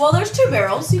 Well, there's 2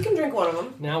 barrels. You can drink one of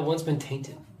them. Now one's been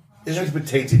tainted. It hasn't been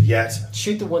tainted yet.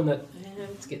 Shoot the one that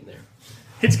it's getting there.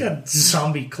 It's got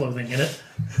zombie clothing in it.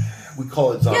 We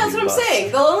call it zombie. Yeah, that's what I'm lust.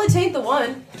 saying. They'll only taint the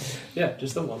one. yeah,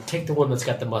 just the one. Take the one that's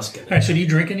got the musk in All it. right, so do you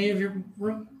drink any of your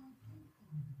rum?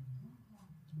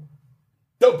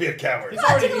 Don't be a coward.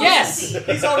 Yes,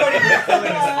 He's already been filling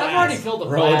his I've already filled the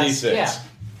Roll a flask. D6. Yeah.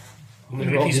 I'm Give gonna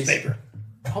me a roll piece of these- paper.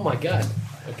 Oh my god.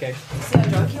 Okay. See how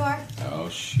drunk you are? Oh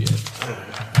shit!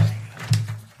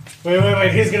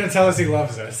 Wait. He's gonna tell us he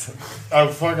loves us. I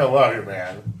fucking love you,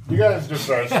 man. You guys just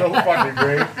are so fucking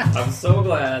great. I'm so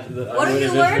glad that What I'm have you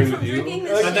in a learned vision from with you. drinking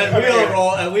this? And then we'll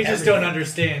roll, and we just don't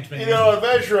understand, man. You know, a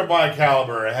measure of my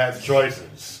caliber has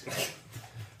choices.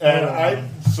 And I'm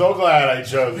so glad I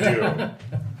chose you.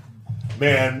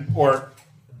 Man, or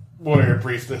warrior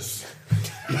priestess.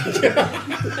 That's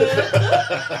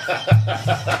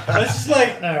just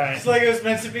like, All right. it's like it was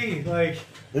meant to be. Like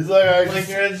It's like I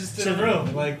you're just in a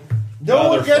room. Like no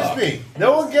one gets Motherfucker. me.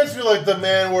 No one gets me like the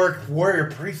man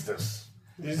warrior priestess.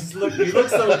 you just look. You look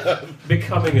so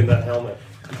becoming in that helmet.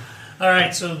 All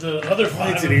right, so the other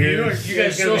 5 of Pointed you, are ears. you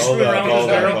guys still Hold screwing up, around with hold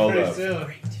this up, barrel? hold pretty up.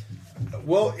 soon.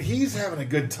 Well, he's having a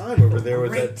good time over there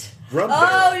with that drum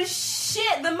barrel. Oh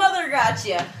shit! The mother got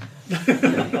you.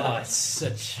 Oh, it's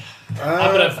such.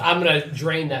 I'm gonna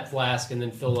drain that flask and then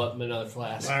fill up another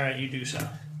flask. All right, you do so.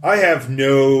 I have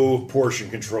no portion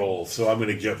control, so I'm going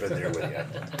to jump in there with you.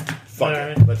 Fuck All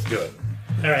it. right. Let's do it.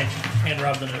 All right, hand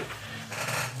Rob the note.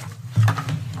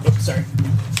 Oops, sorry.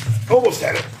 Almost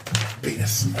had it.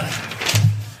 Penis.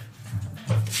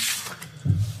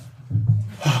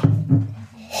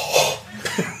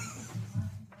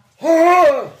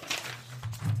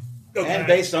 And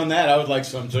based on that, I would like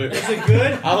some too. Is it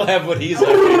good? I'll have what he's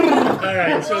having. All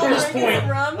right, so at this Drinking point, some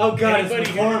rum? Oh god, anybody it's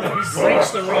who performance.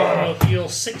 drinks the rum will heal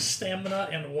 6 stamina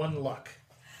and 1 luck.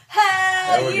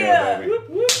 Hell There we yeah! go,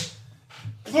 baby.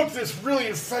 Look, this really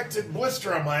infected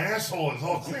blister on my asshole is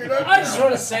all cleared up. I just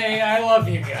want to say I love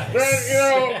you guys. Man, you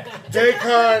know,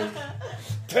 Dacon, I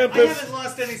Tempest, haven't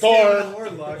lost any Storm. stamina or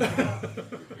luck.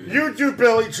 you do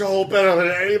Billy Joel better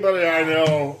than anybody I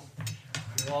know.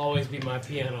 You'll always be my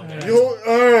piano guy. You,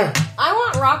 I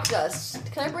want rock dust.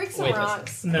 Can I break some Wait,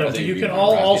 rocks? No, I think you you can can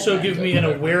all rocket also man, give me an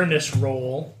awareness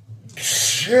roll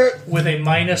shit. with a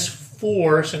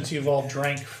 -4 since you've all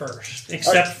drank first,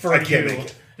 except for I can't you, make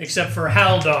it. except for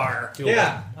Haldar.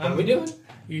 Yeah, What are I'm we doing?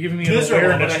 You're giving me an miserable, but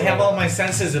awareness I have roll, all my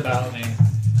senses about me.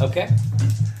 Okay.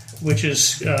 which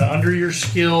is under your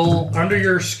skill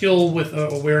with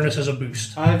awareness as a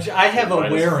boost. I have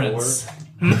Minus awareness.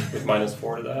 With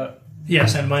 -4 to that.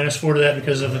 Yes, and -4 to that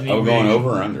because of the Oh, going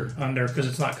over or under? under because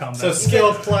it's not combat. So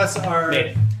skill plus our. Made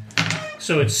it.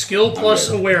 So it's skill plus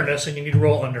good. awareness, and you need to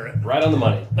roll under it. Right on the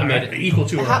money. I made Alright, it. equal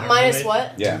to or under. Minus You made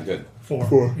what? Yeah, I'm good.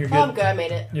 4. You're Oh, I'm good. good. I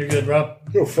made it. You're good, Rob.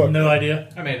 Oh, fuck. No idea.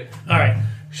 I made it. All right.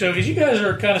 So as you guys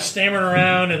are kind of stammering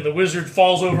around, and the wizard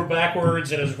falls over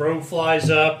backwards, and his robe flies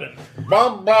up, and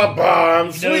Bum, bum,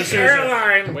 bum. Sweet there's a-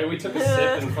 Caroline. Wait, we took a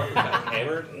sip and fucking got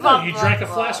hammered? no, you drank a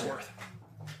flask worth.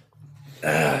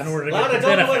 In order to Lana, get I the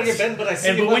don't know what benefits. you've been, but I see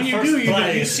And you but when went you first do, you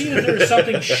place. see that there's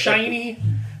something shiny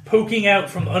poking out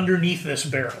from underneath this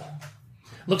barrel.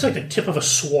 Looks like the tip of a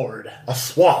sword. A Ooh,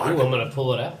 swat. I'm gonna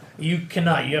pull it out. You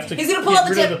cannot. You have to He's gonna pull get out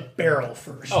the rid tip. of the barrel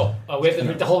first. Oh, we have to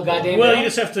drink the whole goddamn well, barrel? you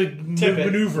just have to Tip it.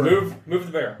 maneuver. Move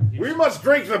the barrel. We must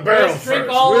drink the barrel Let's drink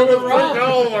first. all we of the must drink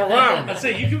rum. all of the rum. I'd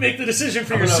say you can make the decision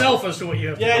for yourself as to what you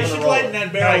have to Yeah, do. you should roll lighten it. that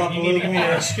All barrel right, up a you need little to give me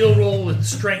more. a skill roll with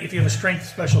strength. If you have a strength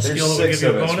special There's skill, it will give 6 you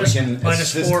of a us. bonus. We can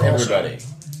assist -4 also. everybody.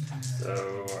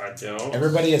 So I don't.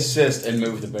 Everybody assist and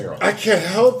move the barrel. I can't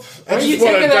help. I Where are you just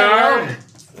want to taking that die. rum?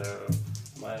 So,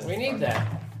 minus We need 5.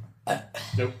 that.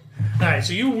 Nope. All right,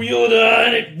 so you wheel it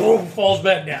and it boom falls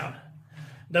back down.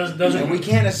 Doesn't And we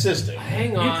can't assist him.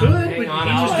 Hang on. could, hang but on.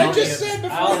 he I'll was- help I just you. said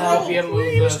before I'll help roll. you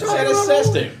move I said the.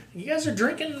 assist him. You guys are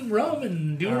drinking rum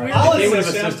and doing weird I'll If he would things.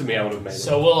 have assist assisted me, I would have made it.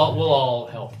 So we'll all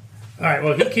help. All right,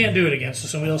 well he can't do it again, so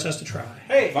somebody else has to try.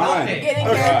 Hey, Fine. help me. Get in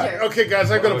Okay, character. okay,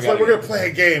 guys, I'm gonna we play. gotta We're do? gonna play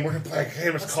a game. We're gonna play a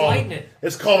game. Let's lighten it.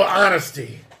 It's called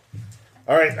Honesty.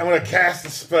 All right, I'm gonna cast a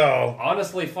spell,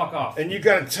 Honestly, fuck off. and you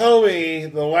gotta tell me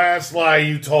the last lie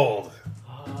you told.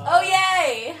 Oh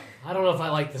yay! I don't know if I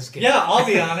like this game. Yeah, I'll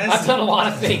be I've honest. done a lot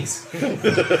of things. All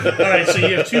right, so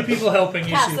you have 2 people helping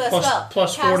you, Cast so that plus, spell.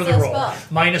 plus 4 Cast to the that roll. spell.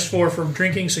 -4 from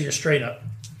drinking, so you're straight up.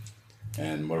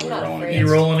 And what are we I'm not rolling afraid. against?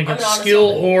 You're rolling against I'm an skill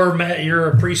honest or you're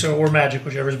a priest or magic,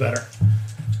 whichever's better.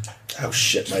 Oh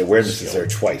shit! My awareness is there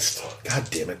twice. God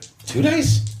damn it! 2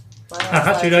 dice?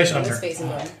 Two dice under. Facing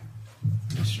him.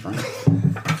 Strength.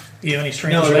 Do you have any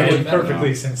strength? No, or that was anything?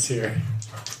 perfectly sincere.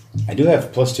 I do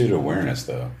have +2 to awareness,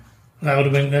 though. That would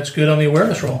have been. That's good on the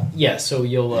awareness roll. Yeah, so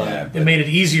you'll. Yeah, It made it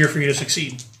easier for you to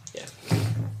succeed. Yeah.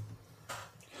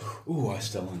 Ooh, I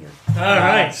still under. All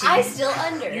right. So I still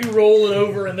under. you roll it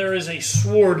over, and there is a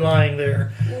sword lying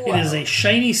there. Whoa. It is a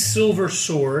shiny silver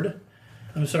sword.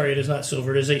 I'm sorry, it is not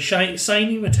silver. It is a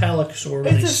shiny metallic sword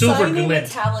with It's a a silver shiny glint.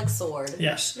 metallic sword.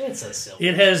 Yes. It's a silver.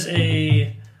 It has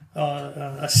a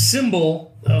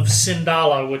symbol of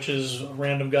Sindala, which is a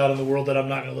random god in the world that I'm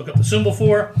not going to look up the symbol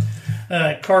for,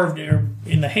 carved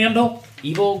in the handle.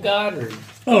 Evil god or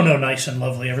Oh no, nice and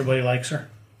lovely. Everybody likes her.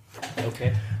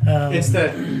 okay. It's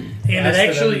that. And it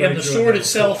actually, and the sword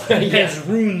itself has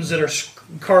runes that are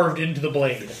carved into the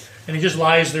blade. And it just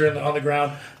lies there on the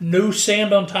ground. No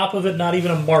sand on top of it, not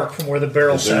even a mark from where the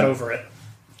barrel Is sat there- over it.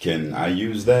 Can I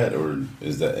use that, or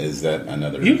is that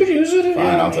another? You could use it.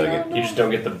 Fine, I'll take it. You just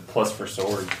don't get the plus for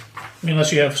sword.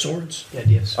 Unless you have swords. Yeah,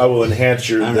 yes. I will enhance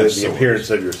I don't the have swords. appearance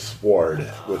of your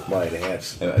sword with my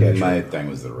enhanced. My thing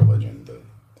was the religion.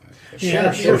 Yeah,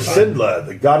 Or Sindla,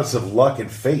 the goddess of luck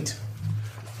and fate.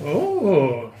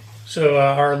 Oh. So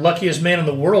our luckiest man in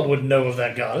the world would know of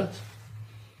that goddess.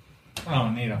 Oh,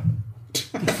 neat.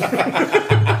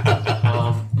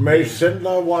 May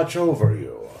Sindla watch over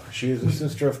you. She is the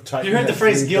sister of Titan. You heard the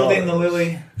phrase "gilding the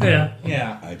lily"? Yeah.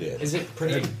 Yeah. I did. Is it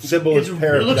pretty? Symbol is It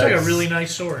paradise. looks like a really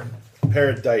nice sword.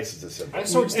 Paradise is the symbol. I have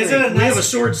swords Is three. it a We have a nice?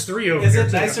 swords 3 over Is here.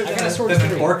 it too. nicer I got than, a sword than an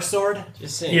three. orc sword?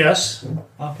 Just saying. Yes.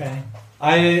 Okay. Take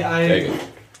Are you? it.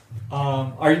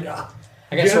 I Do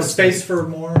got you have swords space three. for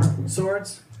more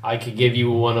swords? I could give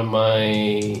you one of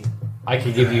my. I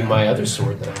could give you my other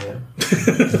sword that I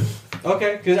have.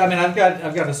 Okay, because I mean, I've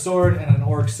got a sword and an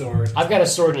orc sword. I've got a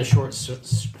sword and a short.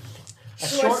 A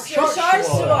Short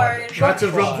sword. Lots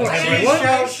of room for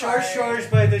everyone. Short swords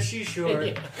by the she-shore.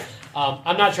 Yeah.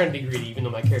 I'm not trying to be greedy, even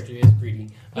though my character is greedy.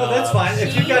 No, that's fine.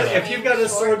 If you've got a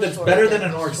sword that's better than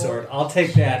an orc sword, I'll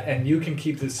take that, and you can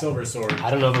keep the silver sword. I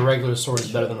don't know if a regular sword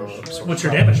is better than an orc sword. What's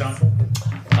your damage on?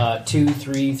 2,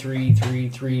 3, 3, 3,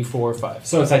 3, 4, 5.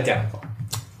 So it's identical.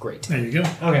 Great. There you go.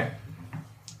 Okay.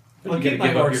 I'll You keep gotta my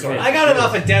give up orc your sword. fancy I got shield.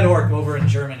 enough a dead orc over in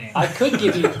Germany. I could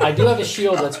give you. I do have a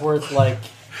shield that's worth like.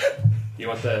 You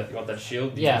want that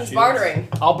shield? Yeah. He's bartering.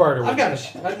 I'll barter with I've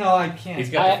got you. no, I can't. He's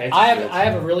got the fancy shield. I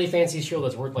have a really fancy shield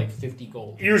that's worth like 50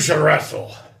 gold. You should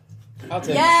wrestle. I'll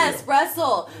take Yes,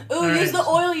 wrestle. Ooh, All use right. the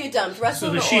oil you dumped. Wrestle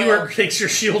So the the she-orc oil. takes your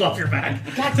shield off your back.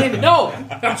 God damn it! No,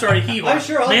 I'm sorry, he. I'm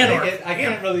sure I'll Man-orc. take it. I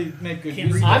can't really make good Can't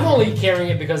use read. of it. I'm only carrying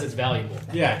it because it's valuable.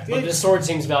 Yeah. But this sword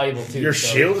seems valuable too. Your so-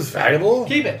 shield is valuable?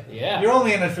 Keep it. Yeah. You're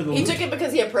only in it for the He loot. took it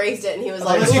because he appraised it, and he was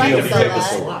like, Unless "Ooh, you I need can to sell flip a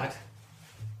that." slot.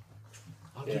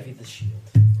 I'll give you the shield.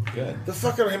 Good. The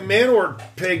fucking man-orc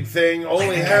pig thing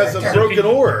only has a broken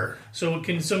oar. So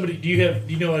can somebody? Do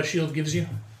you know what a shield gives you?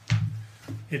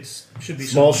 It should be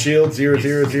Small something. shield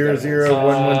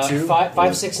 0000112.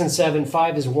 5, 6, and 7.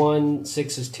 5 is 1.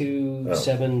 6 is 2. Oh.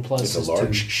 7 plus It's a is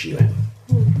large 2. shield.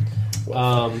 Okay,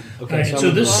 Alright, so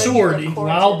I'm- this Why sword, don't you record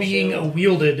while it, being too?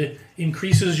 wielded,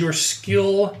 increases your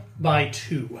skill by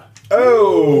 2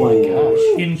 Oh!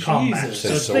 Oh in combat. Jesus. So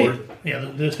His it's sword?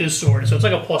 his sword. So it's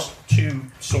like a +2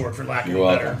 sword for lack of You're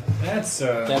a better. welcome. That's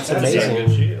That's That's a amazing. good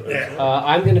shield. Yeah.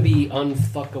 I'm going to be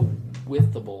unfuckable.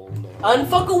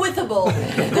 Unfuckable.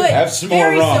 Good. Have some more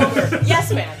Very rum. silver.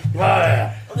 Yes, man.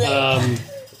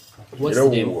 What's You know,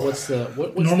 the name? What's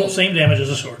what's Normal, the, same damage as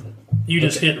a sword. You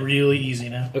just hit really easy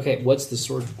now. Okay, what's the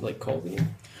sword like called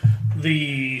again?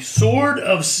 The Sword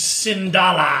of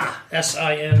Sindala.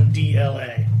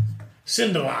 Sindla.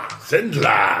 Sindla.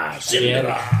 Sindla!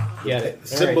 Sindla. Got it.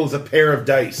 Symbol's a pair of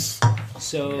dice.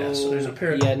 So, Yeah, so there's a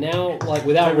pair of- yeah, now like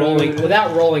without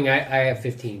rolling, I have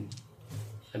 15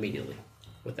 immediately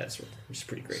with that sword, which is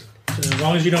pretty great. So as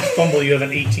long as you don't fumble, you have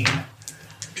an 18.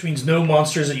 Which means no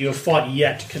monsters that you have fought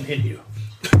yet can hit you.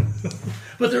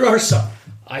 But there are some.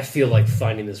 I feel like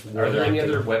finding this Are there warlock any and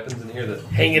other weapons in here that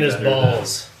hanging his better than-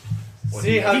 balls.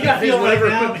 See how He you got his feel right whatever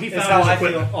now equipment he is found how his I feel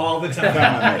equipment. all the time.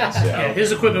 Yeah. Yeah,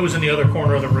 his equipment was in the other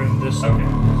corner of the room. This. Okay.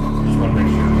 Just want to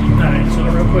make sure. Alright, so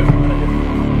real quick, I'm going to hit